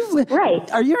incredible. Right.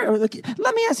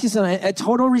 Let me ask you something. A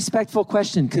total respectful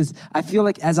question, because I feel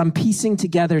like as I'm piecing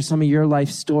together some of your life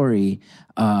story,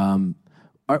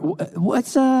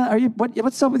 what's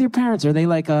up with your parents? Are they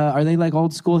like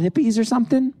old school hippies or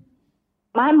something?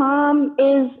 My mom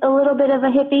is a little bit of a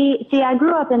hippie. See, I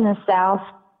grew up in the South,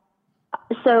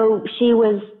 so she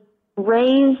was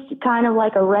raised kind of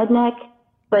like a redneck,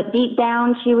 but deep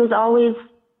down she was always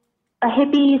a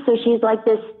hippie. So she's like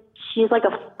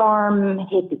a farm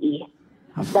hippie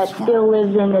that still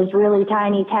lives in this really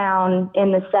tiny town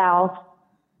in the South.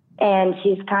 And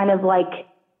she's kind of like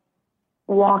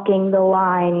walking the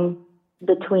line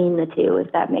between the two,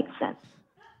 if that makes sense.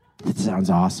 That sounds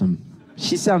awesome.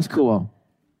 She sounds cool.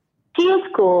 She is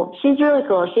cool. She's really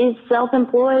cool. She's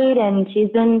self-employed and she's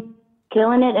been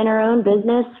killing it in her own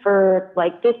business for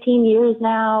like 15 years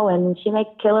now. And she makes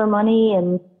killer money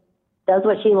and does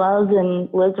what she loves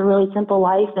and lives a really simple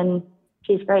life. And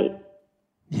she's great.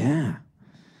 Yeah.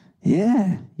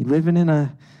 Yeah. You're living in the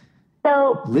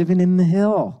hill,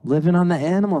 living on the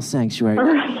animal sanctuary.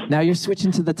 Right. Now you're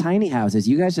switching to the tiny houses.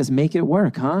 You guys just make it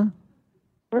work, huh?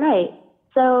 Right.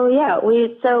 So, yeah,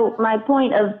 so my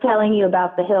point of telling you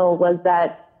about the hill was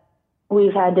that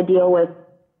we've had to deal with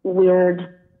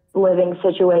weird living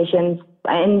situations,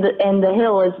 and the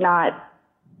hill does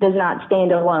not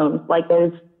stand alone. Like,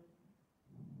 there's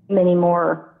many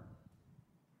more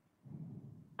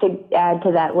to add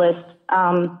to that list.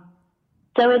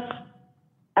 So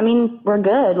we're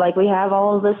good. Like, we have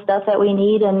all of the stuff that we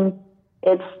need, and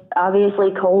it's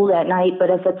obviously cold at night, but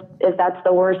if that's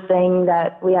the worst thing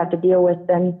that we have to deal with,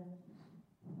 then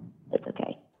it's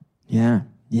okay. Yeah.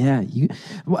 Yeah.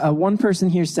 One person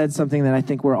here said something that I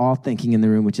think we're all thinking in the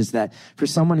room, which is that for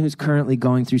someone who's currently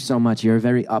going through so much, you're a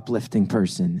very uplifting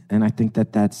person. And I think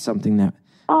that that's something that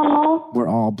we're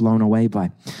all blown away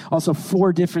by. Also,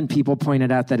 4 different people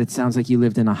pointed out that it sounds like you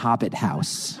lived in a hobbit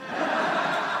house.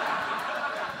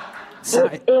 So,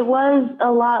 it was a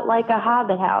lot like a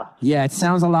hobbit house. Yeah, it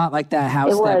sounds a lot like that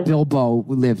house that Bilbo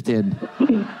lived in.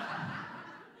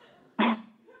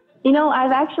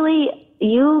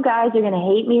 You guys are going to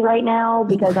hate me right now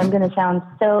because I'm going to sound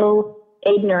so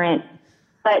ignorant.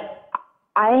 But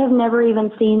I have never even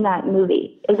seen that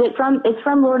movie. It's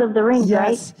from Lord of the Rings,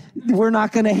 Yes, right? we're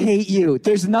not going to hate you.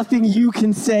 There's nothing you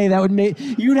can say that would make,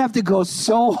 you'd have to go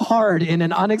so hard in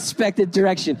an unexpected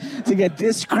direction to get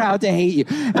this crowd to hate you.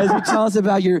 As you tell us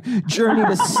about your journey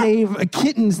to save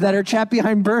kittens that are trapped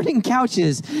behind burning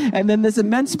couches. And then this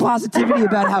immense positivity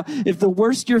about how if the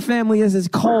worst your family is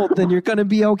cold, then you're going to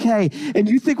be okay. And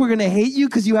you think we're going to hate you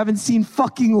because you haven't seen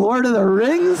fucking Lord of the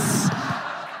Rings?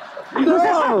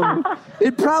 No,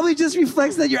 it probably just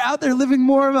reflects that you're out there living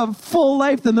more of a full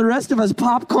life than the rest of us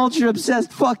pop culture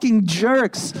obsessed fucking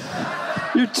jerks.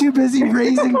 You're too busy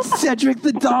raising Cedric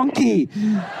the donkey.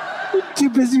 You're too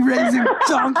busy raising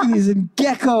donkeys and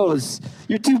geckos.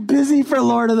 You're too busy for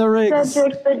Lord of the Rings.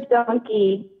 Cedric the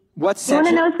donkey. What's You want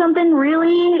Cedric? to know something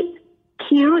really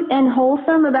cute and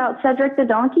wholesome about Cedric the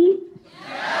donkey?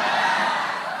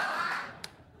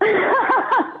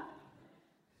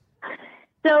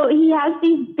 So he has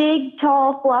these big,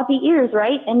 tall, floppy ears,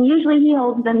 right? And usually he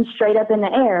holds them straight up in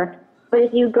the air. But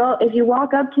if you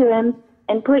walk up to him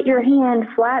and put your hand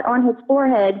flat on his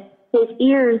forehead, his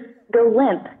ears go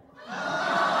limp.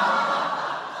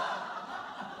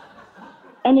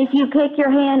 And if you pick your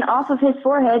hand off of his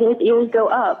forehead, his ears go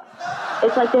up.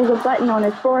 It's like there's a button on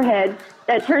his forehead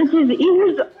that turns his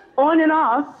ears on and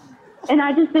off. And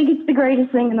I just think it's the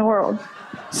greatest thing in the world.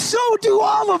 So do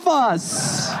all of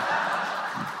us.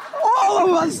 All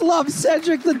of us love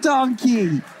Cedric the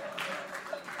donkey.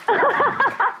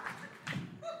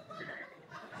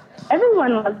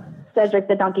 Everyone loves Cedric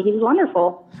the donkey. He's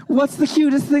wonderful. What's the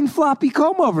cutest thing Floppy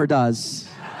Comb-Over does?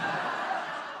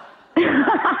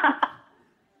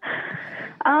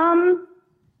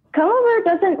 Comb-Over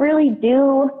doesn't really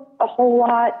do a whole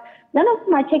lot. None of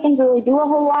my chickens really do a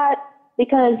whole lot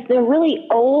because they're really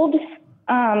old.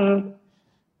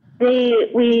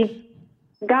 We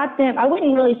got them. I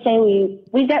wouldn't really say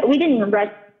we didn't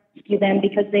rescue them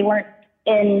because they weren't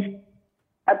in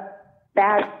a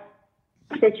bad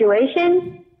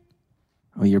situation.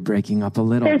 Oh, you're breaking up a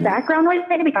little There's bit. background noise.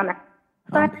 Maybe on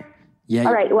that. Yeah.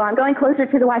 All right. Well, I'm going closer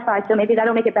to the Wi-Fi, so maybe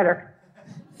that'll make it better.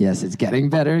 Yes, it's getting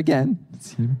better again.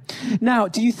 Now,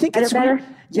 do you think Is it's it better? weird?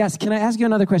 Yes. Can I ask you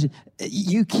another question?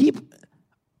 You keep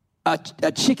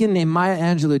a chicken named Maya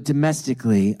Angelou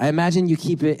domestically. I imagine you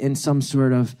keep it in some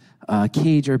sort of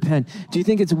cage or pen. Do you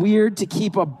think it's weird to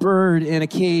keep a bird in a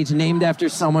cage named after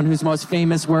someone whose most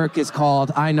famous work is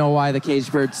called "I Know Why the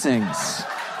Caged Bird Sings"?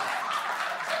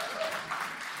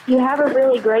 You have a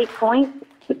really great point.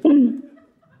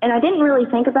 And I didn't really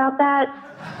think about that,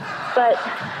 but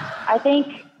I think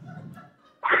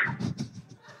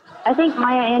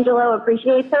Maya Angelou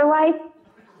appreciates her life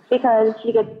because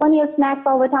she gets plenty of snacks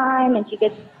all the time and she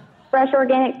gets fresh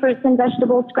organic fruits and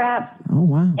vegetable scraps. Oh,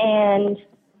 wow. And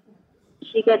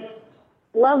she gets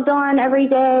loved on every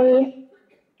day.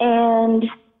 And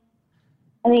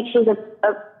I think she's a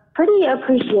pretty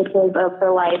appreciative of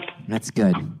her life. That's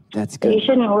good. That's So you good.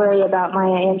 shouldn't worry about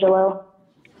Maya Angelou.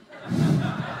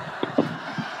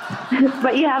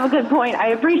 But you have a good point. I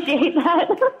appreciate that.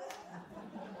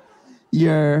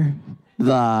 You're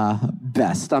the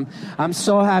best. I'm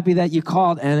so happy that you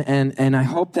called, and I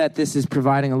hope that this is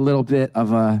providing a little bit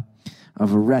of a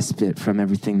respite from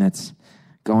everything that's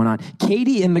going on.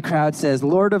 Katie in the crowd says,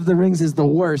 Lord of the Rings is the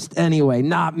worst anyway,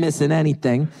 not missing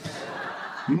anything.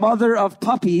 Mother of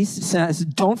Puppies says,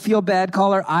 don't feel bad,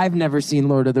 caller. I've never seen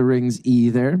Lord of the Rings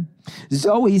either.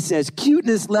 Zoe says,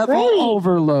 cuteness level Great.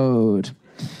 overload.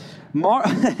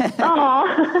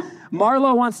 Aw.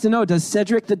 Marlo wants to know, does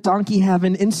Cedric the donkey have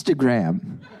an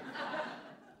Instagram?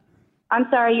 I'm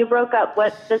sorry, you broke up.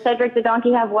 What? Does Cedric the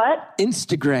donkey have what?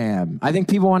 Instagram. I think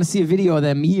people want to see a video of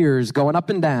them ears going up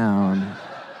and down.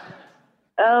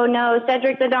 Oh, no,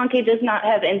 Cedric the donkey does not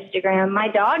have Instagram. My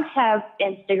dogs have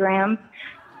Instagram,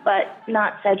 but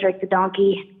not Cedric the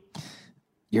donkey.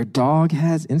 Your dog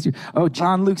has Instagram. Oh,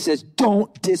 John Luke says,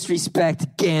 don't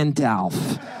disrespect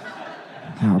Gandalf.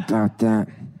 How about that?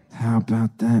 How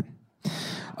about that?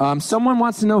 Someone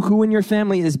wants to know who in your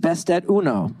family is best at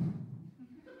Uno.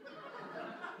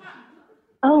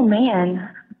 Oh,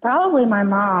 man. Probably my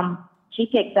mom. She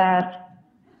kicked ass.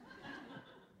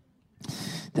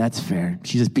 That's fair.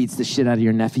 She just beats the shit out of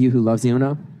your nephew who loves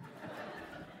Uno.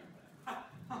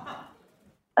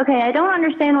 Okay, I don't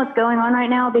understand what's going on right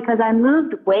now because I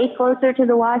moved way closer to the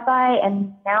Wi-Fi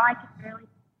and now I can barely...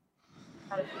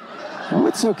 Oh,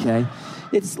 it's okay.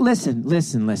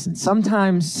 Listen.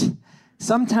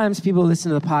 Sometimes people who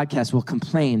listen to the podcast will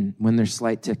complain when there's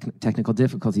slight technical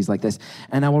difficulties like this.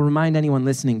 And I will remind anyone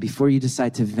listening, before you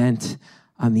decide to vent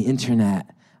on the internet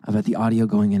about the audio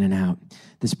going in and out,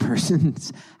 this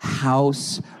person's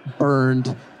house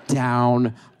burned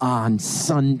down on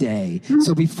Sunday.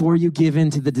 So before you give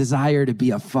in to the desire to be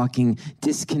a fucking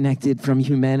disconnected from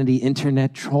humanity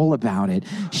internet troll about it,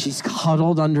 she's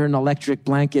huddled under an electric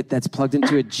blanket that's plugged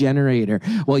into a generator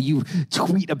while you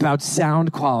tweet about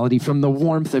sound quality from the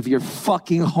warmth of your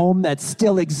fucking home that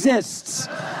still exists.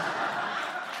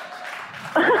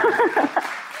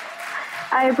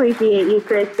 I appreciate you,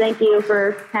 Chris. Thank you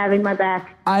for having my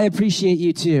back. I appreciate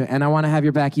you too, and I want to have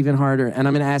your back even harder. And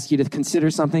I'm going to ask you to consider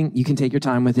something. You can take your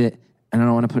time with it, and I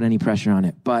don't want to put any pressure on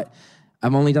it. But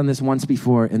I've only done this once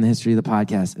before in the history of the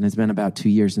podcast, and it's been about 2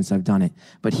 years since I've done it.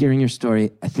 But hearing your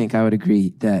story, I think I would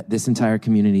agree that this entire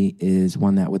community is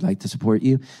one that would like to support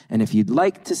you. And if you'd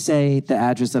like to say the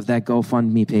address of that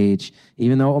GoFundMe page,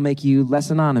 even though it will make you less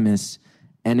anonymous,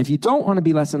 and if you don't want to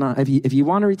be less anonymous, if you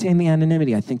want to retain the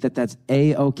anonymity, I think that that's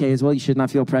A-okay as well. You should not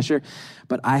feel pressure.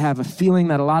 But I have a feeling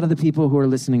that a lot of the people who are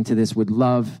listening to this would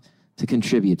love to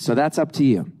contribute. So that's up to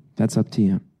you. That's up to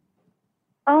you.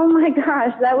 Oh my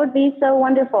gosh, that would be so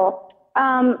wonderful.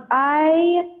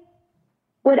 I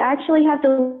would actually have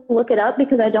to look it up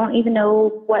because I don't even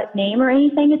know what name or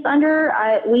anything it's under.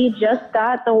 We just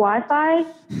got the Wi-Fi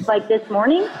like this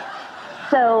morning,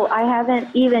 so I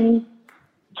haven't even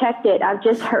checked it. I've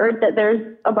just heard that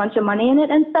there's a bunch of money in it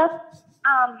and stuff.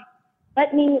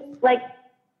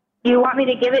 Do you want me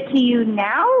to give it to you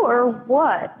now or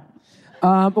what?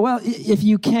 Well, if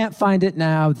you can't find it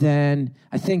now, then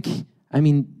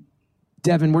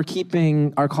Devin, we're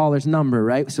keeping our caller's number,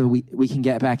 right? So we can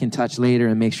get back in touch later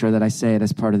and make sure that I say it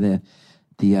as part of the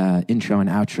intro and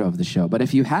outro of the show. But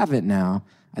if you have it now,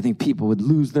 I think people would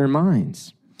lose their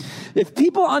minds. If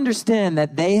people understand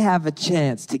that they have a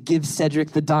chance to give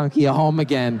Cedric the donkey a home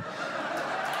again.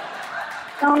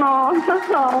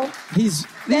 Oh, He's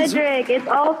Cedric, it's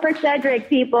all for Cedric,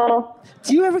 people.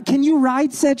 Can you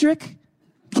ride Cedric?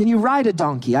 Can you ride a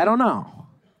donkey? I don't know.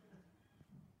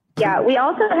 Yeah, we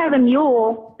also have a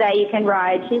mule that you can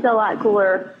ride. She's a lot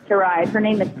cooler to ride. Her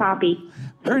name is Poppy.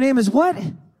 Her name is what?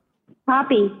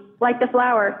 Poppy, like the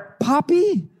flower.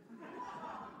 Poppy?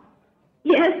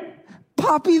 Yes.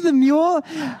 Poppy the mule?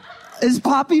 Is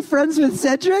Poppy friends with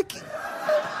Cedric?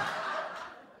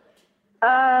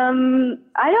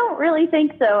 I don't really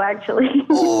think so, actually.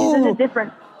 Oh. She's in a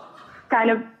different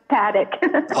kind of paddock.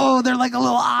 Oh, they're like a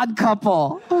little odd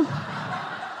couple.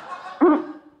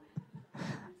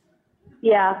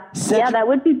 Yeah. Cedric- Yeah, that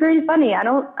would be pretty funny. I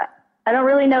don't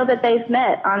really know that they've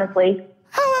met, honestly.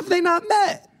 How have they not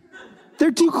met?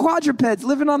 They're two quadrupeds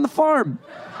living on the farm.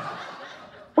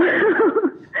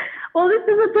 Well, this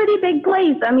is a pretty big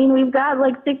place. I mean, we've got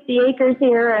like 60 acres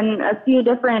here and a few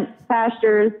different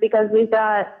pastures because we've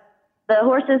got the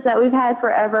horses that we've had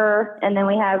forever, and then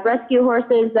we have rescue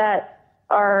horses that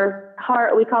are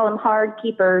hard. We call them hard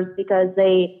keepers because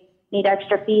they need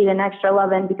extra feed and extra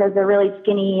loving because they're really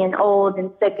skinny and old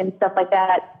and sick and stuff like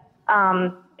that.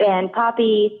 And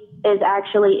Poppy is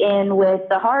actually in with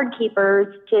the hard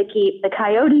keepers to keep the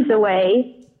coyotes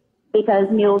away because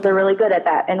mules are really good at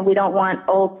that, and we don't want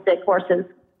old, sick horses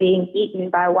being eaten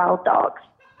by wild dogs.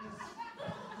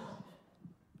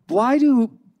 Why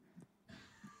do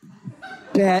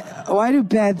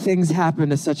bad things happen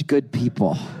to such good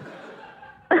people?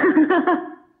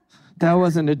 That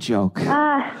wasn't a joke.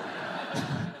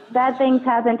 Bad things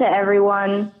happen to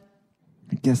everyone.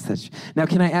 I guess that's... Now,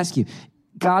 can I ask you,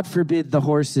 God forbid the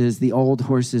horses, the old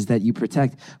horses that you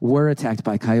protect, were attacked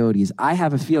by coyotes. I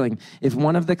have a feeling if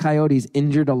one of the coyotes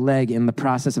injured a leg in the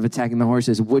process of attacking the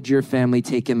horses, would your family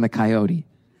take in the coyote?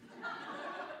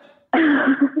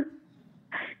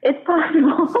 It's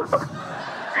possible.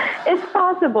 It's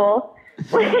possible.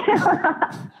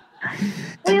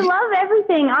 We love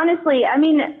everything, honestly. I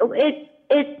mean,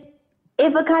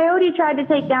 if a coyote tried to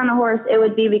take down a horse, it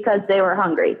would be because they were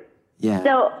hungry. Yeah.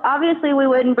 So obviously we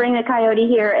wouldn't bring the coyote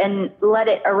here and let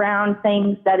it around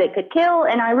things that it could kill.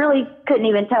 And I really couldn't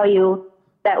even tell you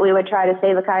that we would try to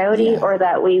save a coyote or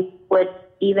that we would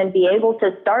even be able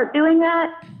to start doing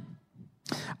that.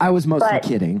 I was mostly But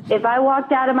kidding. if I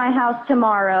walked out of my house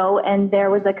tomorrow and there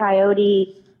was a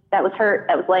coyote that was hurt,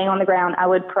 that was laying on the ground, I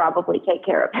would probably take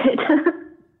care of it.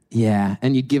 Yeah,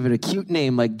 and you'd give it a cute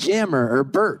name like Jammer or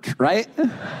Bert, right?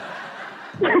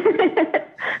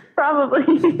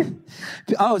 Probably.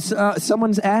 Oh,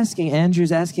 someone's asking,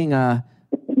 Andrew's asking, are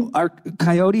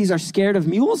coyotes are scared of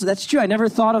mules? That's true. I never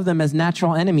thought of them as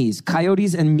natural enemies,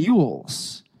 coyotes and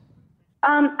mules.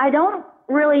 I don't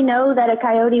really know that a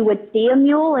coyote would see a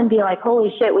mule and be like,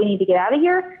 holy shit, we need to get out of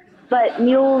here. But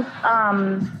mules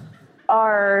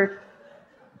are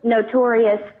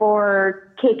notorious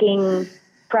for kicking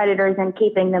predators and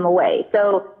keeping them away.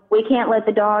 So we can't let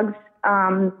the dogs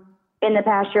in the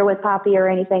pasture with Poppy or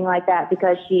anything like that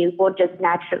because she will just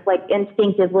naturally, like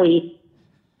instinctively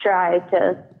try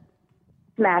to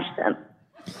smash them.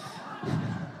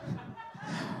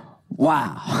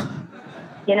 Wow.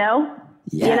 You know?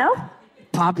 Yeah. You know?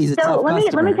 Poppy's a So tough let me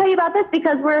customer. tell you about this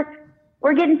because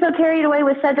we're getting so carried away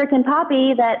with Cedric and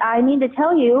Poppy that I need to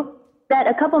tell you that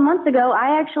a couple months ago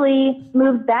I actually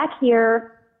moved back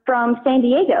here from San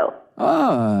Diego.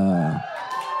 Oh.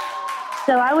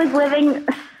 So I was living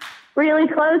really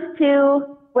close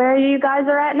to where you guys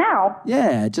are at now.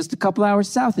 Yeah, just a couple hours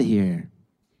south of here.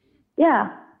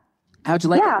 Yeah. How'd you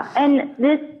like Yeah, and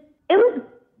it was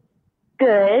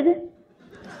good.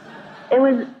 It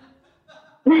was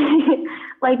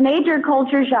like major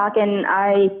culture shock, and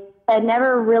I had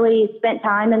never really spent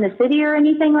time in the city or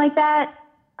anything like that.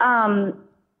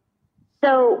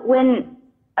 So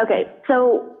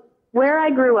where I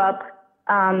grew up,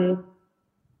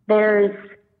 there's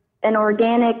an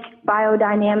organic,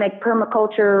 biodynamic,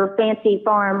 permaculture, fancy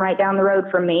farm right down the road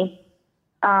from me.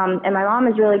 And my mom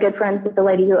is really good friends with the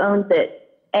lady who owns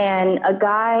it. And a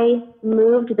guy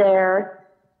moved there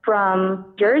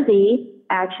from Jersey,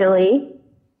 actually,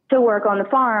 to work on the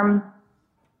farm.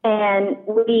 And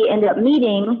we ended up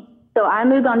meeting. So I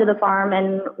moved onto the farm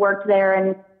and worked there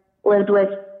and lived with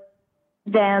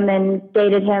them and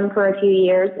dated him for a few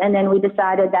years. And then we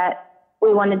decided that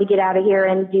we wanted to get out of here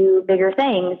and do bigger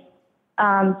things.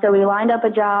 So we lined up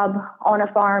a job on a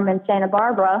farm in Santa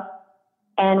Barbara,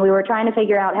 and we were trying to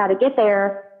figure out how to get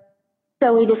there.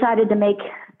 So we decided to make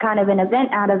kind of an event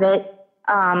out of it.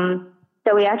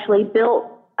 So we actually built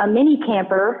a mini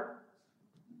camper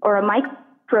or a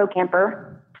micro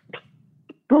camper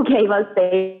who gave us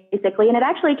basically, and it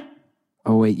actually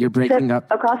Oh, wait, you're breaking took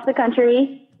up. across the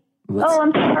country.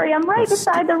 I'm sorry. I'm right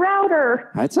beside the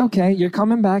router. It's okay. You're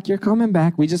coming back. You're coming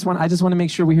back. I just want to make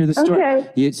sure we hear the story.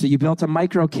 Okay. So you built a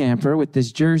micro camper with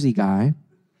this Jersey guy.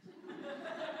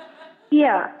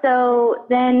 Yeah, so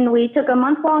then we took a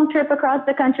month-long trip across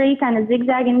the country, kind of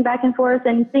zigzagging back and forth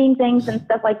and seeing things and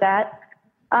stuff like that.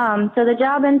 So the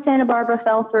job in Santa Barbara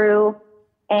fell through,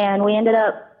 and we ended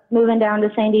up moving down to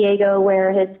San Diego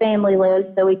where his family lives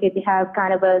so we could have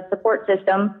kind of a support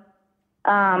system.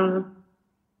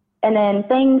 And then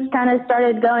things kind of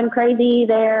started going crazy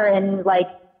there, and like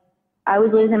I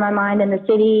was losing my mind in the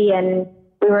city, and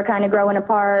we were kind of growing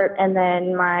apart. And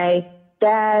then my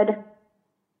dad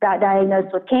got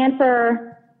diagnosed with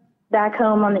cancer back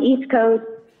home on the East Coast,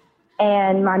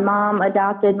 and my mom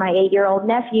adopted my 8-year-old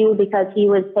nephew because he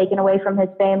was taken away from his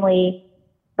family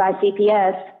by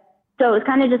CPS. So it was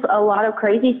kind of just a lot of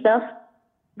crazy stuff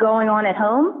going on at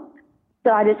home.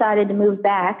 So I decided to move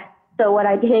back. So what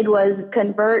I did was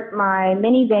convert my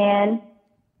minivan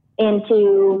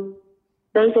into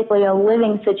basically a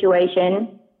living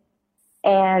situation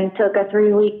and took a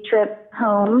 3-week trip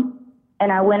home.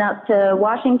 And I went up to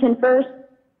Washington first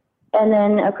and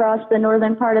then across the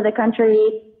northern part of the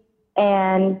country.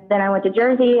 And then I went to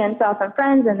Jersey and saw some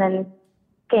friends and then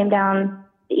came down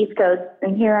the East Coast.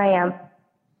 And here I am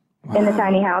in the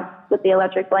tiny house with the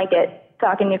electric blanket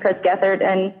talking to Chris Gethard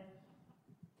and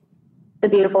the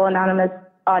beautiful anonymous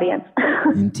audience.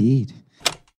 Indeed.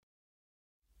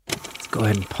 Let's go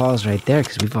ahead and pause right there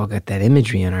because we've all got that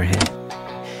imagery in our head.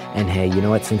 And hey, you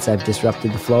know what? Since I've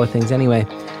disrupted the flow of things anyway,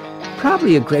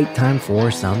 probably a great time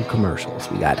for some commercials.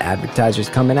 We got advertisers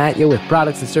coming at you with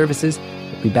products and services.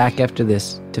 We'll be back after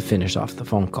this to finish off the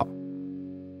phone call.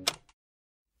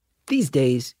 These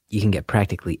days, you can get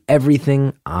practically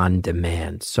everything on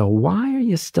demand. So why are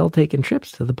you still taking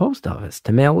trips to the post office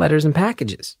to mail letters and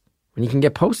packages when you can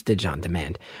get postage on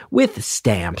demand with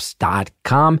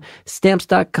Stamps.com?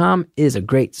 Stamps.com is a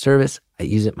great service. I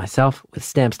use it myself. With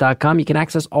Stamps.com, you can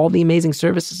access all the amazing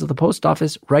services of the post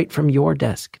office right from your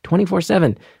desk,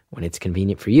 24/7, when it's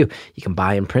convenient for you. You can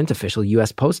buy and print official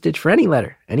U.S. postage for any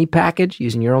letter, any package,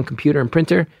 using your own computer and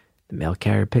printer. The mail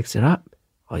carrier picks it up.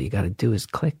 All you got to do is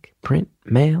click, print,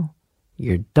 mail.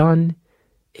 You're done.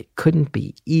 It couldn't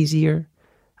be easier.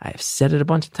 I have said it a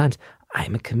bunch of times.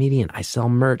 I'm a comedian. I sell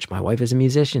merch. My wife is a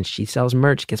musician. She sells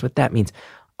merch. Guess what that means?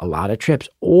 A lot of trips.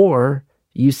 Or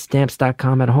use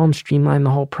Stamps.com at home. Streamline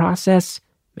the whole process.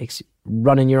 Makes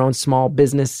running your own small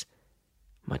business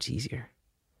much easier.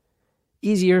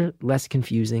 Easier, less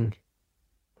confusing,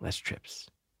 less trips.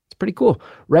 It's pretty cool.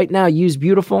 Right now, use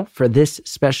Beautiful for this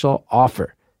special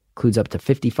offer. Includes up to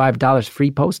 $55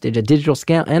 free postage, a digital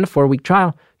scale, and a 4-week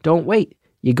trial. Don't wait.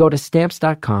 You go to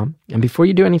Stamps.com, and before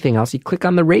you do anything else, you click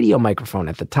on the radio microphone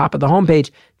at the top of the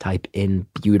homepage. Type in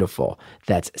Beautiful.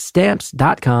 That's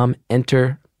Stamps.com.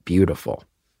 Enter Beautiful.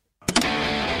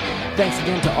 Thanks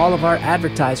again to all of our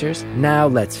advertisers. Now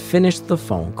let's finish the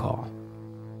phone call.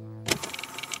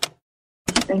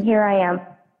 And here I am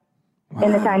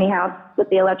in the tiny house with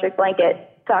the electric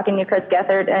blanket talking to Chris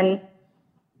Gethard and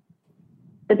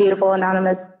the beautiful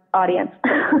anonymous audience.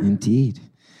 Indeed.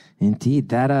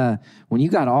 That when you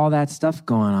got all that stuff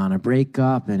going on, a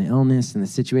breakup and illness and the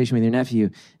situation with your nephew,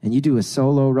 and you do a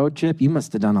solo road trip, you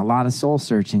must have done a lot of soul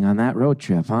searching on that road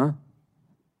trip, huh?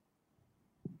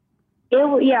 It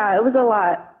was a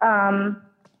lot.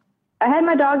 I had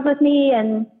my dogs with me,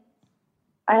 and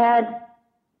I had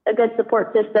a good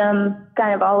support system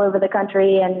kind of all over the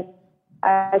country, and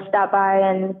I stopped by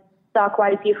and saw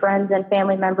quite a few friends and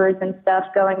family members and stuff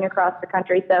going across the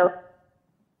country. So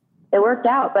it worked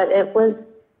out, but it was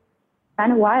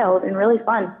kind of wild and really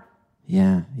fun.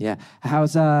 Yeah.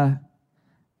 How's your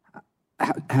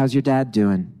dad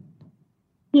doing?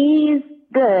 He's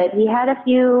good. He had a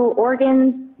few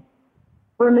organs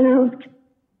removed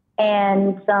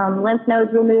and some lymph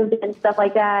nodes removed and stuff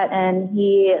like that, and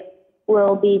he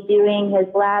will be doing his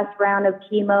last round of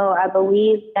chemo, I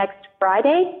believe, next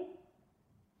Friday,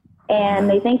 and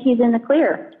they think he's in the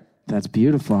clear. That's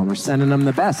beautiful. We're sending him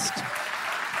the best.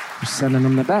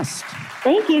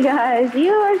 Thank you, guys.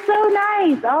 You are so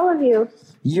nice, all of you.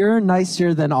 You're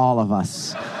nicer than all of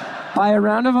us. By a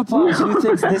round of applause, who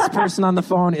thinks this person on the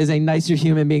phone is a nicer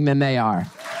human being than they are?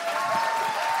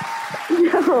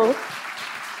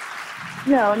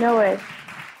 No way.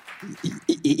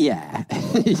 Yeah.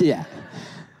 Yeah.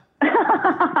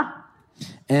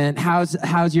 And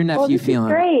how's your nephew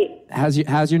feeling? Great.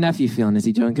 How's your nephew feeling? Is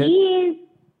he doing good?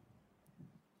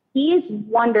 He's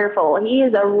wonderful. He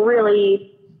is a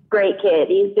really great kid.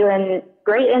 He's doing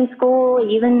great in school,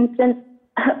 even since,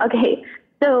 okay,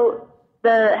 so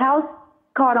the house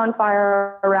caught on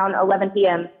fire around 11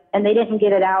 p.m. and they didn't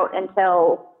get it out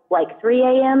until like 3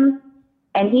 a.m.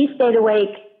 And he stayed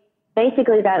awake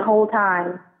basically that whole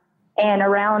time. And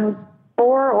around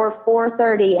 4 or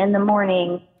 4:30 in the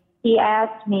morning, he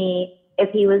asked me if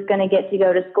he was going to get to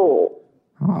go to school.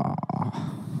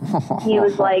 He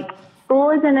was like, school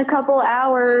is in a couple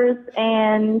hours,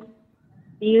 and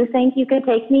do you think you could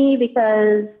take me?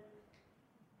 Because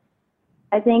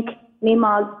I think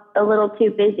Mima's a little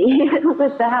too busy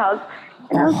with the house.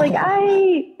 And I was like,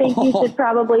 I think you should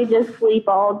probably just sleep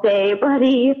all day,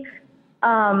 buddy.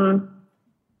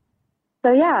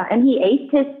 So yeah, and he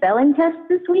aced his spelling test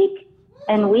this week,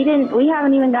 and we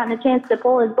haven't even gotten a chance to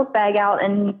pull his book bag out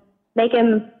and make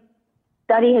him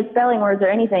study his spelling words or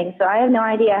anything. So I have no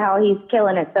idea how he's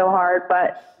killing it so hard,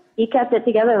 but he kept it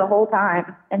together the whole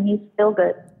time, and he's still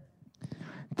good.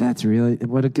 That's really,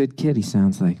 what a good kid he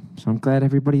sounds like. So I'm glad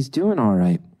everybody's doing all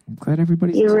right. I'm glad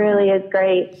everybody's He really is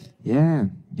great. Yeah.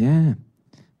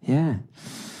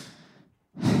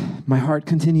 My heart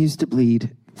continues to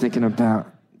bleed thinking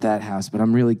about that house, but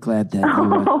I'm really glad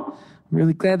that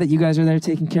you guys are there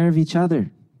taking care of each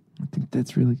other. I think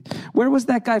that's really. Where was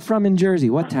that guy from in Jersey?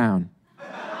 What town?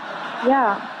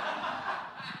 Yeah.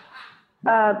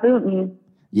 Boonton.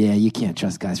 Yeah, you can't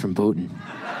trust guys from Boonton.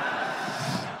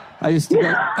 I used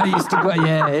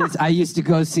to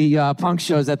go see punk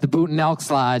shows at the Boonton Elks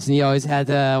Lodge, and you always had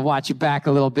to watch your back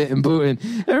a little bit in Boonton.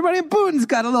 Everybody in Boonton's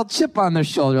got a little chip on their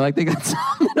shoulder, like they got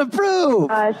something to prove.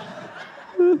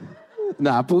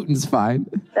 Nah, Boonton's fine.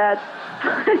 That's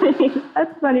funny.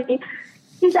 That's funny.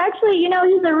 He's actually,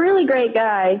 he's a really great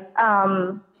guy.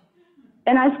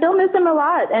 And I still miss him a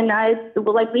lot. And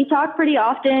we talk pretty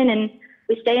often, and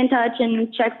we stay in touch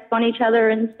and check on each other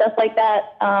and stuff like that.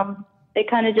 It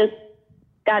kind of just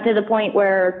got to the point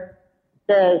where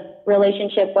the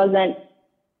relationship wasn't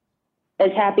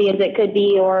as happy as it could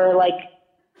be or like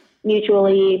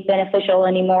mutually beneficial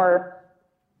anymore.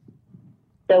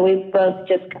 So we both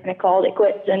just kind of called it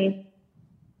quits and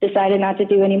decided not to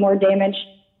do any more damage.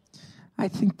 I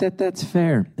think that's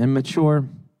fair and mature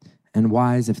and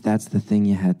wise if that's the thing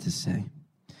you had to say.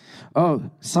 Oh,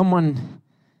 someone.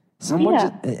 This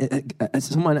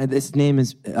name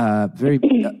is very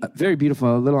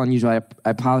beautiful, a little unusual. I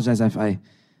apologize if I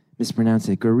mispronounce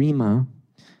it. Garima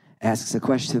asks a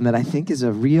question that I think is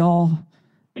a real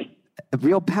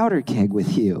powder keg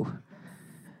with you.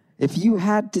 If you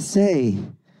had to say,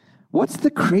 what's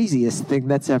the craziest thing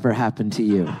that's ever happened to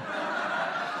you?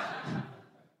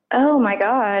 Oh my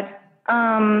God.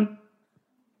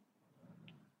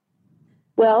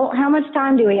 Well, how much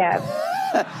time do we have?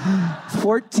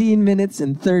 14 minutes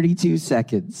and 32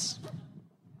 seconds.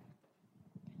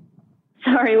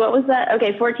 Sorry, what was that?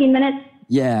 Okay, 14 minutes?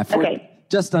 Yeah.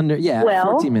 Just under,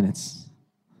 14 minutes.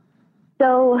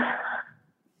 So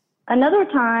another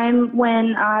time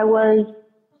when I was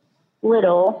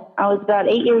little, I was about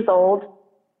 8 years old,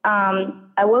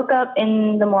 I woke up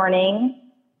in the morning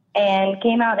and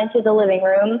came out into the living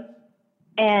room,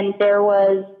 and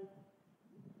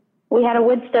we had a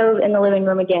wood stove in the living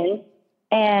room again,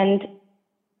 and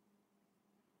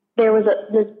there was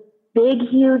this big,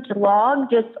 huge log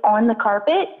just on the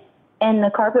carpet, and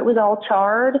the carpet was all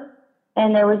charred,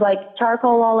 and there was like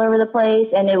charcoal all over the place,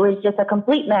 and it was just a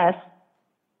complete mess.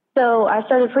 So I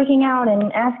started freaking out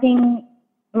and asking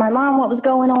my mom what was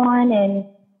going on and,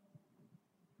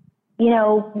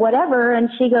 whatever. And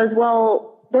she goes,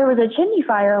 well, there was a chimney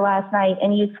fire last night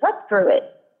and you slept through it.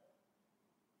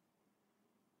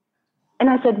 And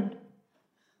I said,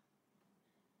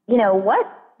 what?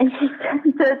 And she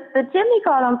said, the chimney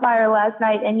caught on fire last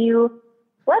night and you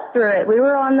slept through it. We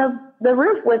were on the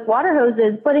roof with water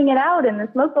hoses putting it out and the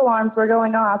smoke alarms were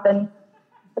going off. And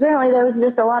apparently there was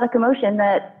just a lot of commotion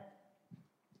that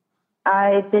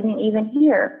I didn't even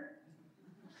hear.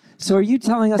 So are you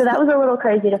telling us... So that was a little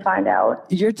crazy to find out.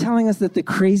 You're telling us that the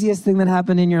craziest thing that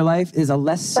happened in your life is a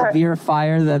less severe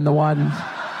fire than the one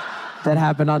that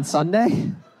happened on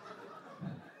Sunday?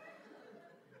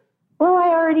 Well, I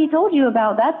already told you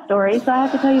about that story, so I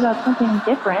have to tell you about something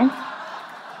different.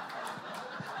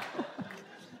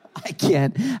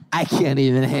 I can't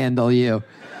even handle you.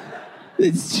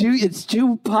 It's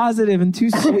too positive and too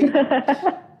sweet.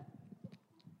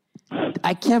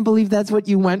 I can't believe that's what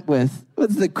you went with.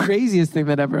 What's the craziest thing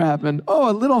that ever happened? Oh,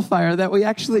 a little fire that we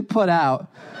actually put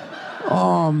out.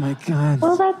 Oh my God.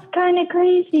 Well, that's kind of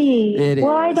crazy. It is.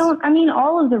 Well,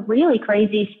 all of the really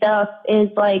crazy stuff is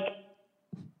like,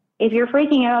 if you're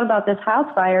freaking out about this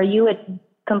house fire, you would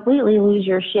completely lose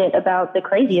your shit about the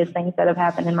craziest things that have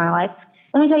happened in my life.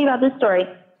 Let me tell you about this story.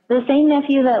 The same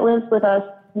nephew that lives with us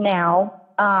now,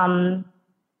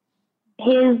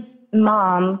 his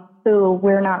mom, who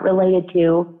we're not related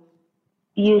to,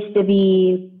 used to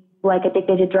be like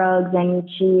addicted to drugs, and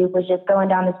she was just going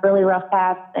down this really rough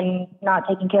path and not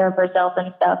taking care of herself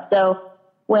and stuff. So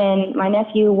when my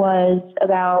nephew was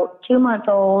about 2 months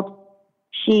old,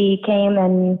 she came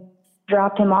and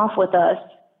dropped him off with us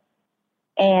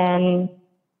and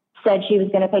said she was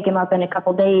going to pick him up in a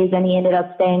couple days, and he ended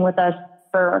up staying with us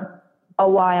for a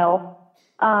while.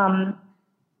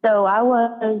 So I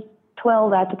was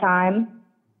 12 at the time,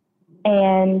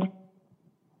 and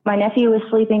my nephew was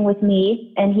sleeping with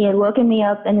me, and he had woken me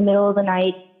up in the middle of the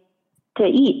night to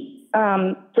eat.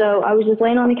 So I was just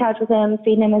laying on the couch with him,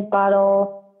 feeding him his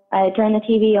bottle. I had turned the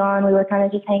TV on. We were kind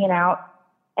of just hanging out.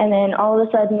 And then all of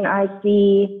a sudden I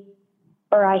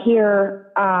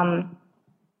hear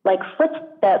like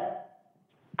footsteps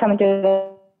coming through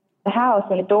the house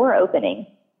and a door opening.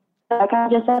 So I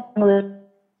kind of just sat and was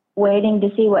waiting to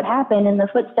see what happened, and the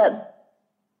footsteps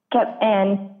kept,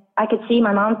 and I could see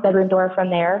my mom's bedroom door from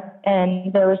there,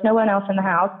 and there was no one else in the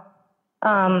house.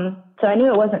 So I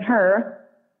knew it wasn't her.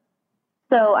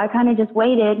 So I kind of just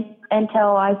waited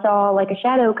until I saw like a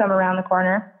shadow come around the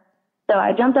corner. So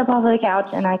I jumped up off of the couch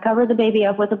and I covered the baby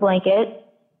up with a blanket,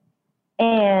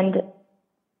 and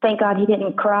thank God he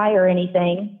didn't cry or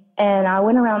anything. And I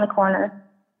went around the corner,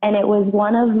 and it was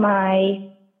one of my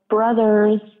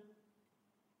brother's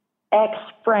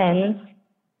ex-friends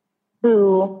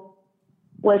who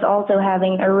was also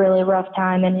having a really rough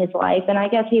time in his life. And I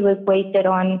guess he was wasted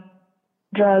on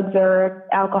drugs or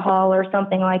alcohol or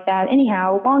something like that.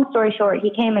 Anyhow, long story short, he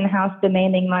came in the house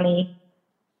demanding money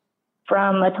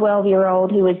from a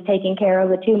 12-year-old who was taking care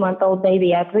of a 2-month-old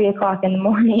baby at 3 o'clock in the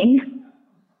morning.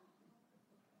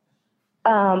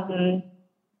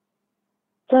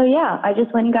 So yeah, I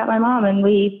just went and got my mom, and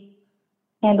we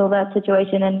handled that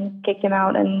situation and kicked him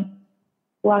out and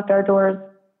locked our doors.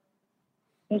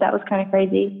 That was kind of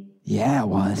crazy. Yeah, it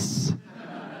was.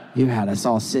 You had us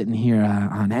all sitting here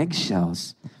on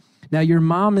eggshells. Now, your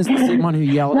mom is the same one who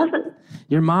yelled.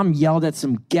 Your mom yelled at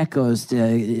some geckos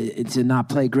to not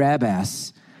play grab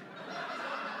ass.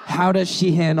 How does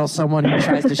she handle someone who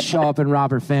tries to show up and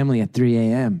rob her family at 3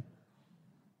 a.m.?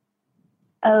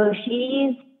 Oh,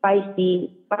 she's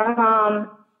feisty. My mom,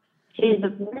 she's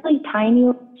really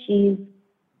tiny. She's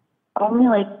only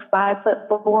like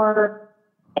 5'4",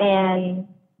 and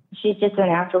she's just an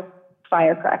actual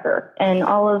firecracker. And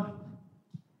all of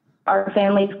our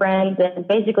family's friends and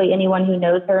basically anyone who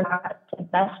knows her not to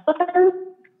mess with her.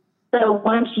 So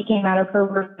once she came out of her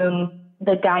room,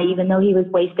 the guy, even though he was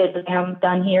wasted, was, I'm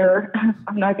done here.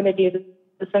 I'm not going to do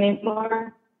this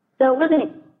anymore. So it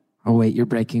wasn't... Oh, wait, you're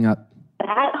breaking up.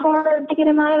 ...that hard to get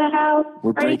him out of the house.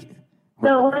 We're right? breaking...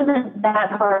 So it wasn't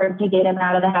that hard to get him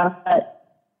out of the house, but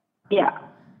yeah.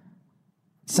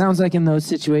 Sounds like in those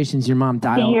situations your mom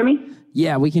dials... Can you hear me?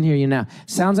 Yeah, we can hear you now.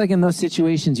 Sounds like in those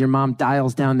situations your mom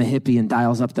dials down the hippie and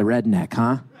dials up the redneck,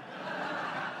 huh?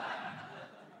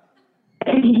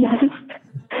 Yes,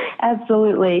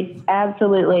 absolutely.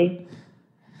 Absolutely.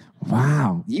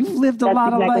 Wow. You've lived a That's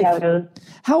lot exactly of how life. it goes.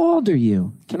 How old are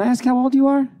you? Can I ask how old you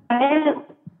are? I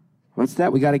What's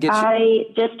that? We got to get you. I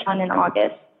just turned in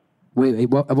August. Wait,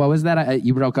 what was that?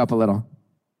 You broke up a little.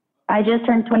 I just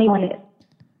turned 21.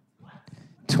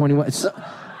 21. So,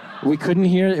 we couldn't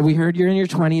hear. We heard you're in your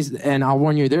 20s, and I'll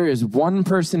warn you, there is one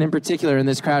person in particular in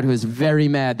this crowd who is very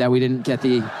mad that we didn't get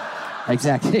the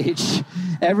exact age.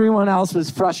 Everyone else was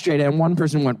frustrated, and one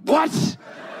person went, "What?"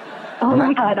 Oh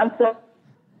my God, I'm so.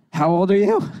 How old are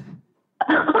you?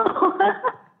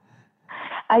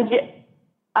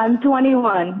 I'm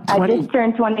 21. 20. I just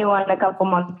turned 21 a couple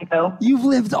months ago. You've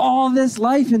lived all this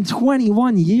life in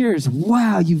 21 years.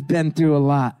 Wow, you've been through a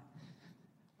lot.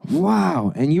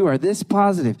 Wow, and you are this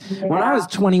positive. Yeah. When I was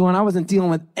 21, I wasn't dealing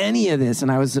with any of this, and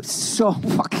I was so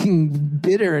fucking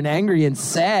bitter and angry and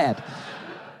sad.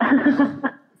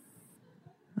 I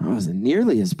wasn't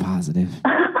nearly as positive.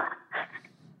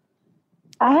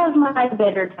 I have my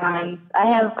bitter times.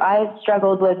 I've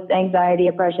struggled with anxiety,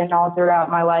 depression all throughout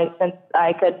my life since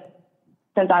I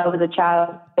was a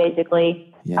child,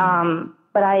 basically. Yeah.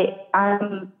 But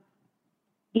I'm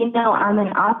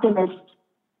an optimist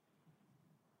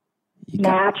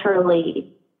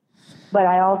naturally, but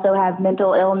I also have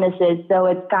mental illnesses, so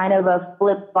it's kind of a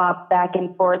flip-flop back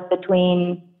and forth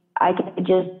between I could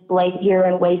just lay here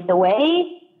and waste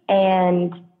away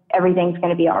and everything's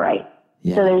going to be all right.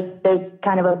 Yeah. So there's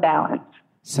kind of a balance.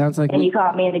 Sounds like And you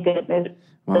caught me in a good mood.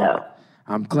 Well,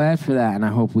 I'm glad for that, and I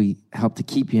hope we help to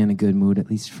keep you in a good mood, at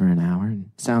least for an hour. And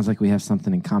it sounds like we have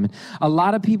something in common. A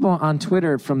lot of people on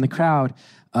Twitter from the crowd,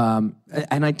 and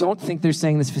I don't think they're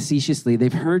saying this facetiously,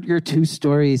 they've heard your two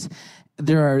stories.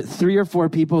 There are 3 or 4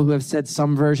 people who have said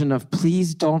some version of,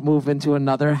 "Please don't move into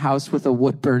another house with a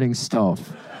wood-burning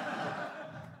stove."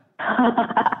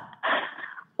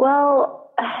 Well,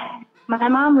 my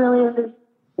mom really was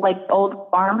like old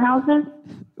farmhouses.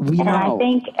 We and know. I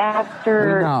think We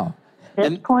after know. this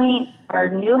And- point, our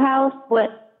new house,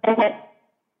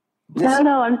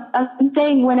 I'm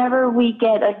saying whenever we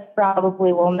get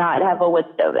probably will not have a wood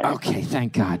stove in it. Okay,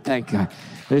 thank God, thank God.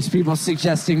 There's people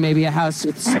suggesting maybe a house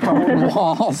with stone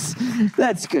walls.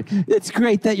 That's good. It's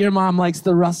great that your mom likes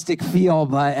the rustic feel,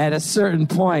 but at a certain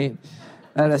point,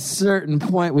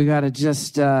 we got to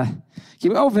just...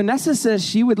 Vanessa says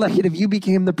she would like it if you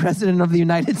became the president of the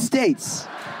United States.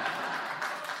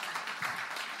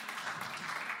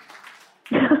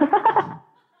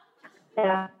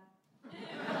 Yeah.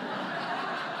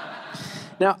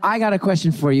 Now, I got a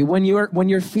question for you. When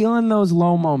you're feeling those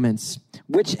low moments,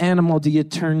 which animal do you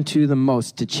turn to the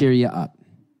most to cheer you up?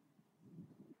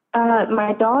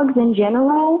 My dogs in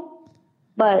general,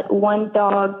 but one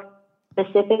dog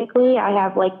specifically, I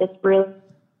have like this real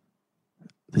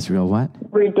This real what?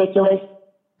 ridiculous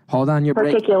Hold on, you're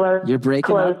breaking close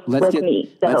up. with me.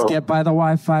 So. Let's get by the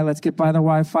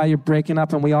Wi-Fi. You're breaking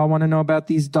up, and we all want to know about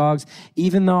these dogs.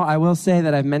 Even though I will say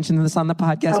that I've mentioned this on the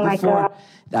podcast Oh my before. God.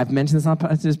 I've mentioned this on the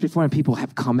podcast before, and people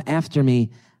have come after me.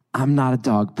 I'm not a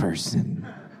dog person.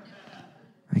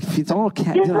 Like, if it's all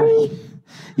cat. Really?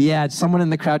 Yeah, someone in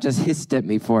the crowd just hissed at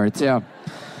me for it too. I've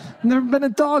never been a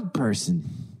dog person.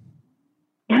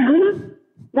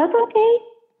 That's okay.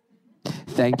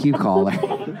 Thank you, caller.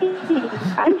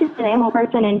 I'm just an animal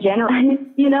person in general,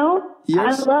 you know?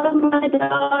 Yes. I love my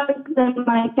dogs and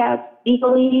my cats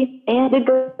equally, and the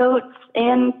goats,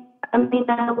 and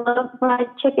I love my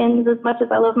chickens as much as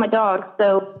I love my dogs,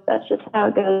 so that's just how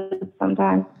it goes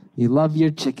sometimes. You love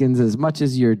your chickens as much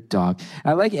as your dog.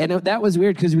 I like it. And that was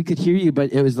weird because we could hear you,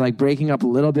 but it was like breaking up a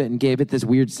little bit and gave it this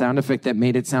weird sound effect that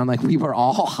made it sound like we were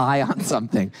all high on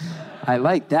something. I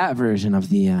like that version of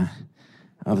the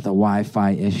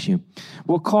Wi-Fi issue.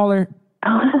 Well, caller,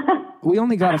 we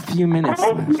only got a few minutes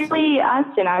left.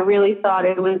 I really thought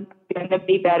it was going to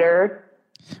be better.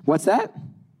 What's that?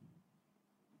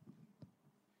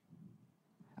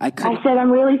 I said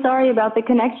I'm really sorry about the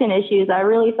connection issues. I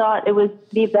really thought it would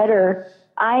be better.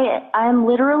 I'm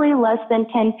literally less than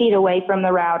 10 feet away from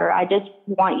the router. I just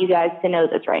want you guys to know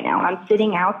this right now. I'm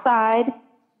sitting outside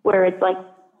where it's like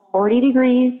 40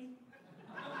 degrees.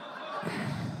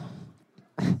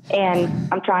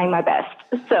 And I'm trying my best.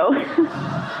 So.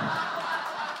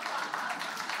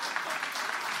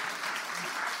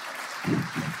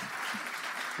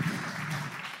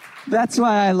 That's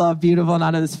why I love Beautiful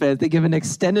Anonymous fans. They give an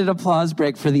extended applause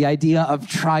break for the idea of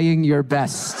trying your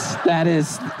best. That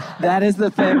is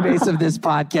the fan base of this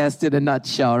podcast in a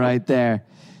nutshell right there.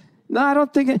 No, I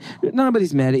don't think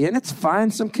nobody's mad at you, and it's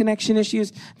fine. Some connection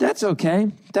issues, that's okay.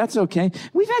 That's okay.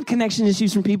 We've had connection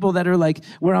issues from people that are like,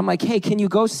 where I'm like, hey, can you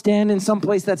go stand in some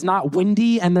place that's not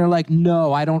windy? And they're like,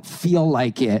 no, I don't feel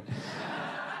like it.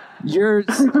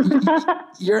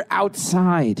 You're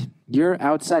outside. You're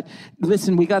outside.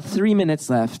 Listen, we got 3 minutes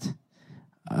left.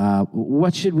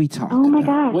 What should we talk about? Oh my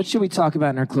gosh. What should we talk about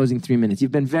in our closing 3 minutes?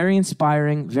 You've been very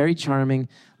inspiring, very charming.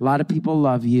 A lot of people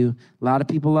love you. A lot of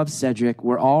people love Cedric.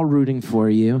 We're all rooting for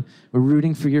you. We're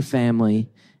rooting for your family.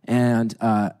 And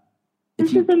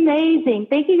this is amazing.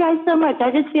 Thank you guys so much.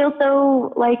 I just feel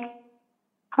so like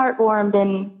heartwarmed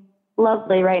and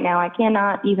lovely right now. I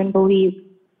cannot even believe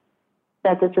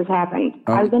that this has happened.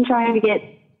 I've been trying to get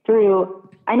through.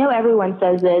 I know everyone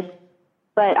says this,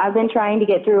 but I've been trying to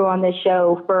get through on this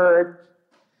show for,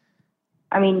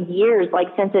 years, like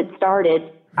since it started.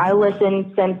 I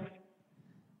listened since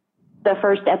the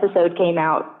first episode came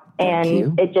out,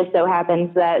 and it just so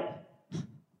happens that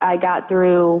I got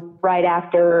through right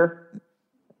after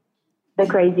the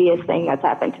craziest thing that's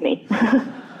happened to me.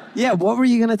 Yeah, what were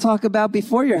you going to talk about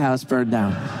before your house burned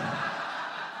down?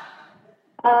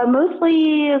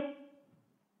 Mostly,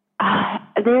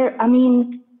 there's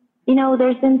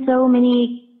been so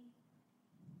many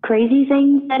crazy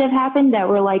things that have happened that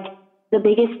were like the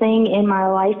biggest thing in my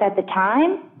life at the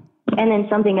time, and then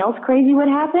something else crazy would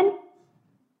happen.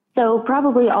 So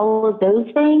probably all of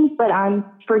those things, but I'm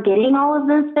forgetting all of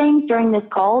those things during this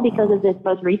call because of this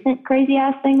most recent crazy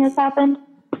ass thing that's happened.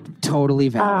 Totally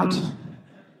valid.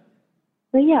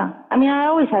 But yeah, I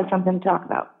always have something to talk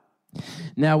about.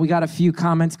 Now, we got a few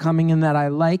comments coming in that I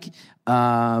like.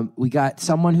 We got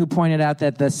someone who pointed out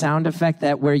that the sound effect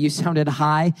that where you sounded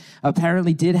high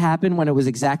apparently did happen when it was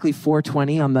exactly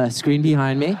 4:20 on the screen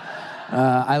behind me.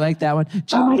 I like that one.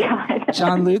 Oh my God.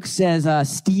 John Luke says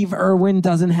Steve Irwin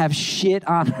doesn't have shit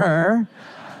on her.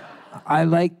 I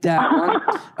like that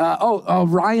one.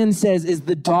 Ryan says, is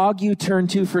the dog you turn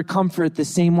to for comfort the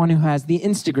same one who has the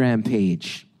Instagram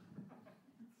page?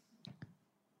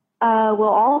 Well,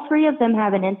 all three of them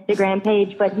have an Instagram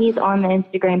page, but he's on the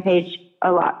Instagram page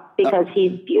a lot because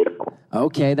he's beautiful.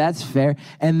 Okay, that's fair.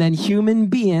 And then Human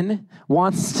Being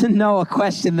wants to know a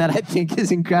question that I think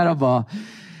is incredible.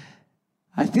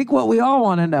 I think what we all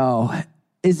want to know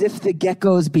is if the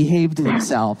geckos behaved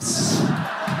themselves.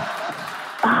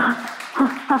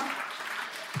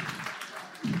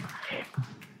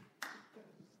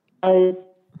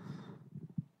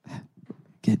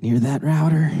 Get near that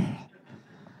router.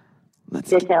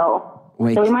 Detail.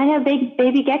 Wait. So we might have big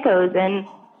baby geckos, and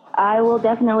I will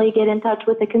definitely get in touch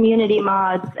with the community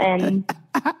mods and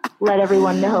let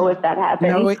everyone know if that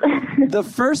happens. No, wait. The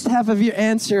first half of your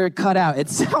answer cut out. It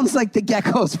sounds like the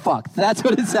gecko's fucked. That's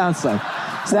what it sounds like.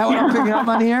 Is that what I'm picking up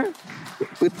on here?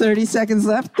 With 30 seconds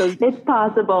left? It's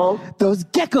possible. Those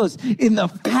geckos in the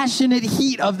passionate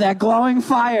heat of that glowing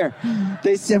fire.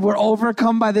 They said, we're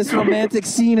overcome by this romantic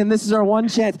scene and this is our one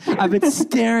chance. I've been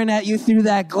staring at you through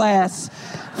that glass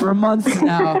for months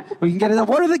now. We can get it.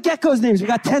 What are the geckos' names? We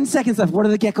got 10 seconds left. What are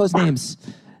the geckos' names?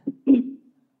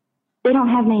 They don't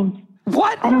have names.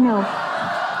 What? I don't know.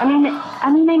 I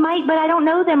mean, they might, but I don't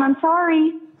know them. I'm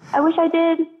sorry. I wish I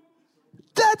did.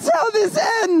 That's how this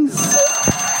ends.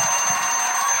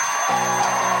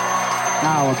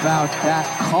 How about that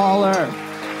caller?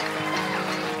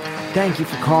 Thank you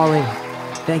for calling.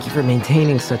 Thank you for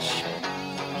maintaining such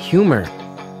humor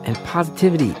and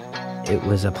positivity. It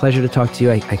was a pleasure to talk to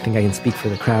you. I think I can speak for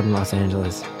the crowd in Los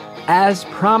Angeles. As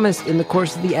promised in the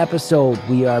course of the episode,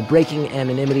 we are breaking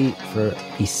anonymity for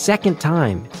the second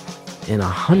time in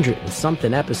 100 and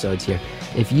something episodes here.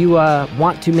 If you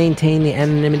want to maintain the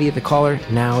anonymity of the caller,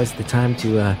 now is the time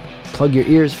to plug your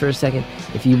ears for a second.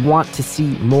 If you want to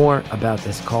see more about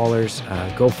this caller's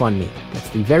GoFundMe, that's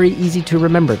the very easy to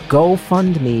remember,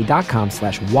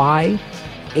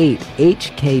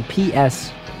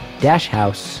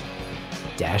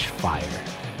 GoFundMe.com/Y8HKPS-house-fire.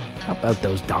 How about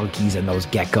those donkeys and those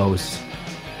geckos?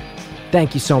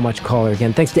 Thank you so much, caller,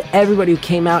 again. Thanks to everybody who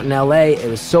came out in LA. It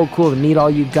was so cool to meet all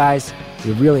you guys.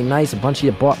 You're really nice. A bunch of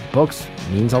you bought books. It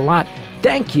means a lot.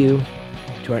 Thank you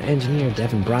to our engineer,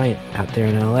 Devin Bryant, out there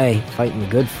in LA, fighting the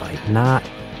good fight. Not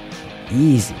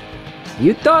easy.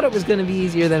 You thought it was going to be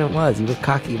easier than it was. You were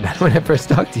cocky about it when I first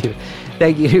talked to you.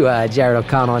 Thank you to Jared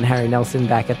O'Connell and Harry Nelson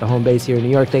back at the home base here in New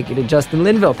York. Thank you to Justin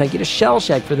Linville. Thank you to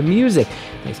Shellshag for the music.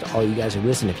 Thanks to all you guys who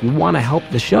listen. If you want to help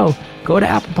the show, go to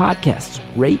Apple Podcasts.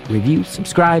 Rate, review,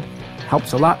 subscribe.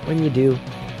 Helps a lot when you do.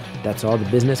 That's all the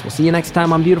business. We'll see you next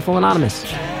time on Beautiful Anonymous.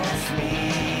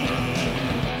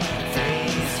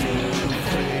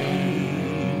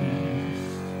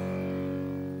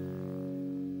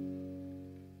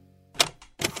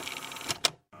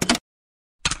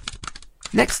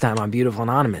 Next time on Beautiful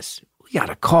Anonymous, we got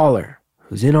a caller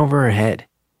who's in over her head,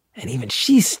 and even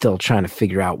she's still trying to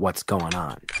figure out what's going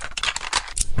on.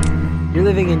 You're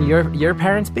living in your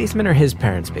parents' basement or his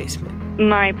parents' basement?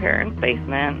 My parents'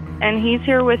 basement. And he's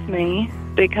here with me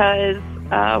because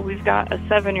we've got a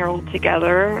 7-year-old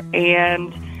together,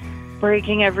 and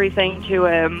breaking everything to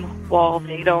him while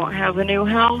they don't have a new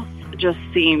house just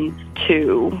seems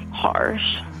too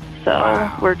harsh. So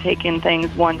we're taking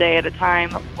things one day at a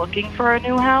time, looking for a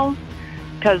new house,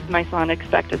 because my son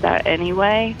expected that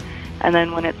anyway. And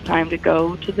then when it's time to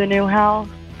go to the new house,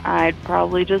 I'd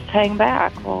probably just hang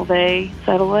back while they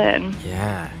settle in.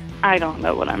 Yeah. I don't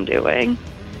know what I'm doing.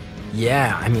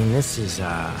 Yeah, I mean, this is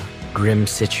a grim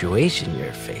situation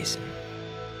you're facing.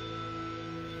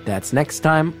 That's next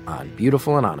time on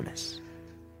Beautiful Anonymous.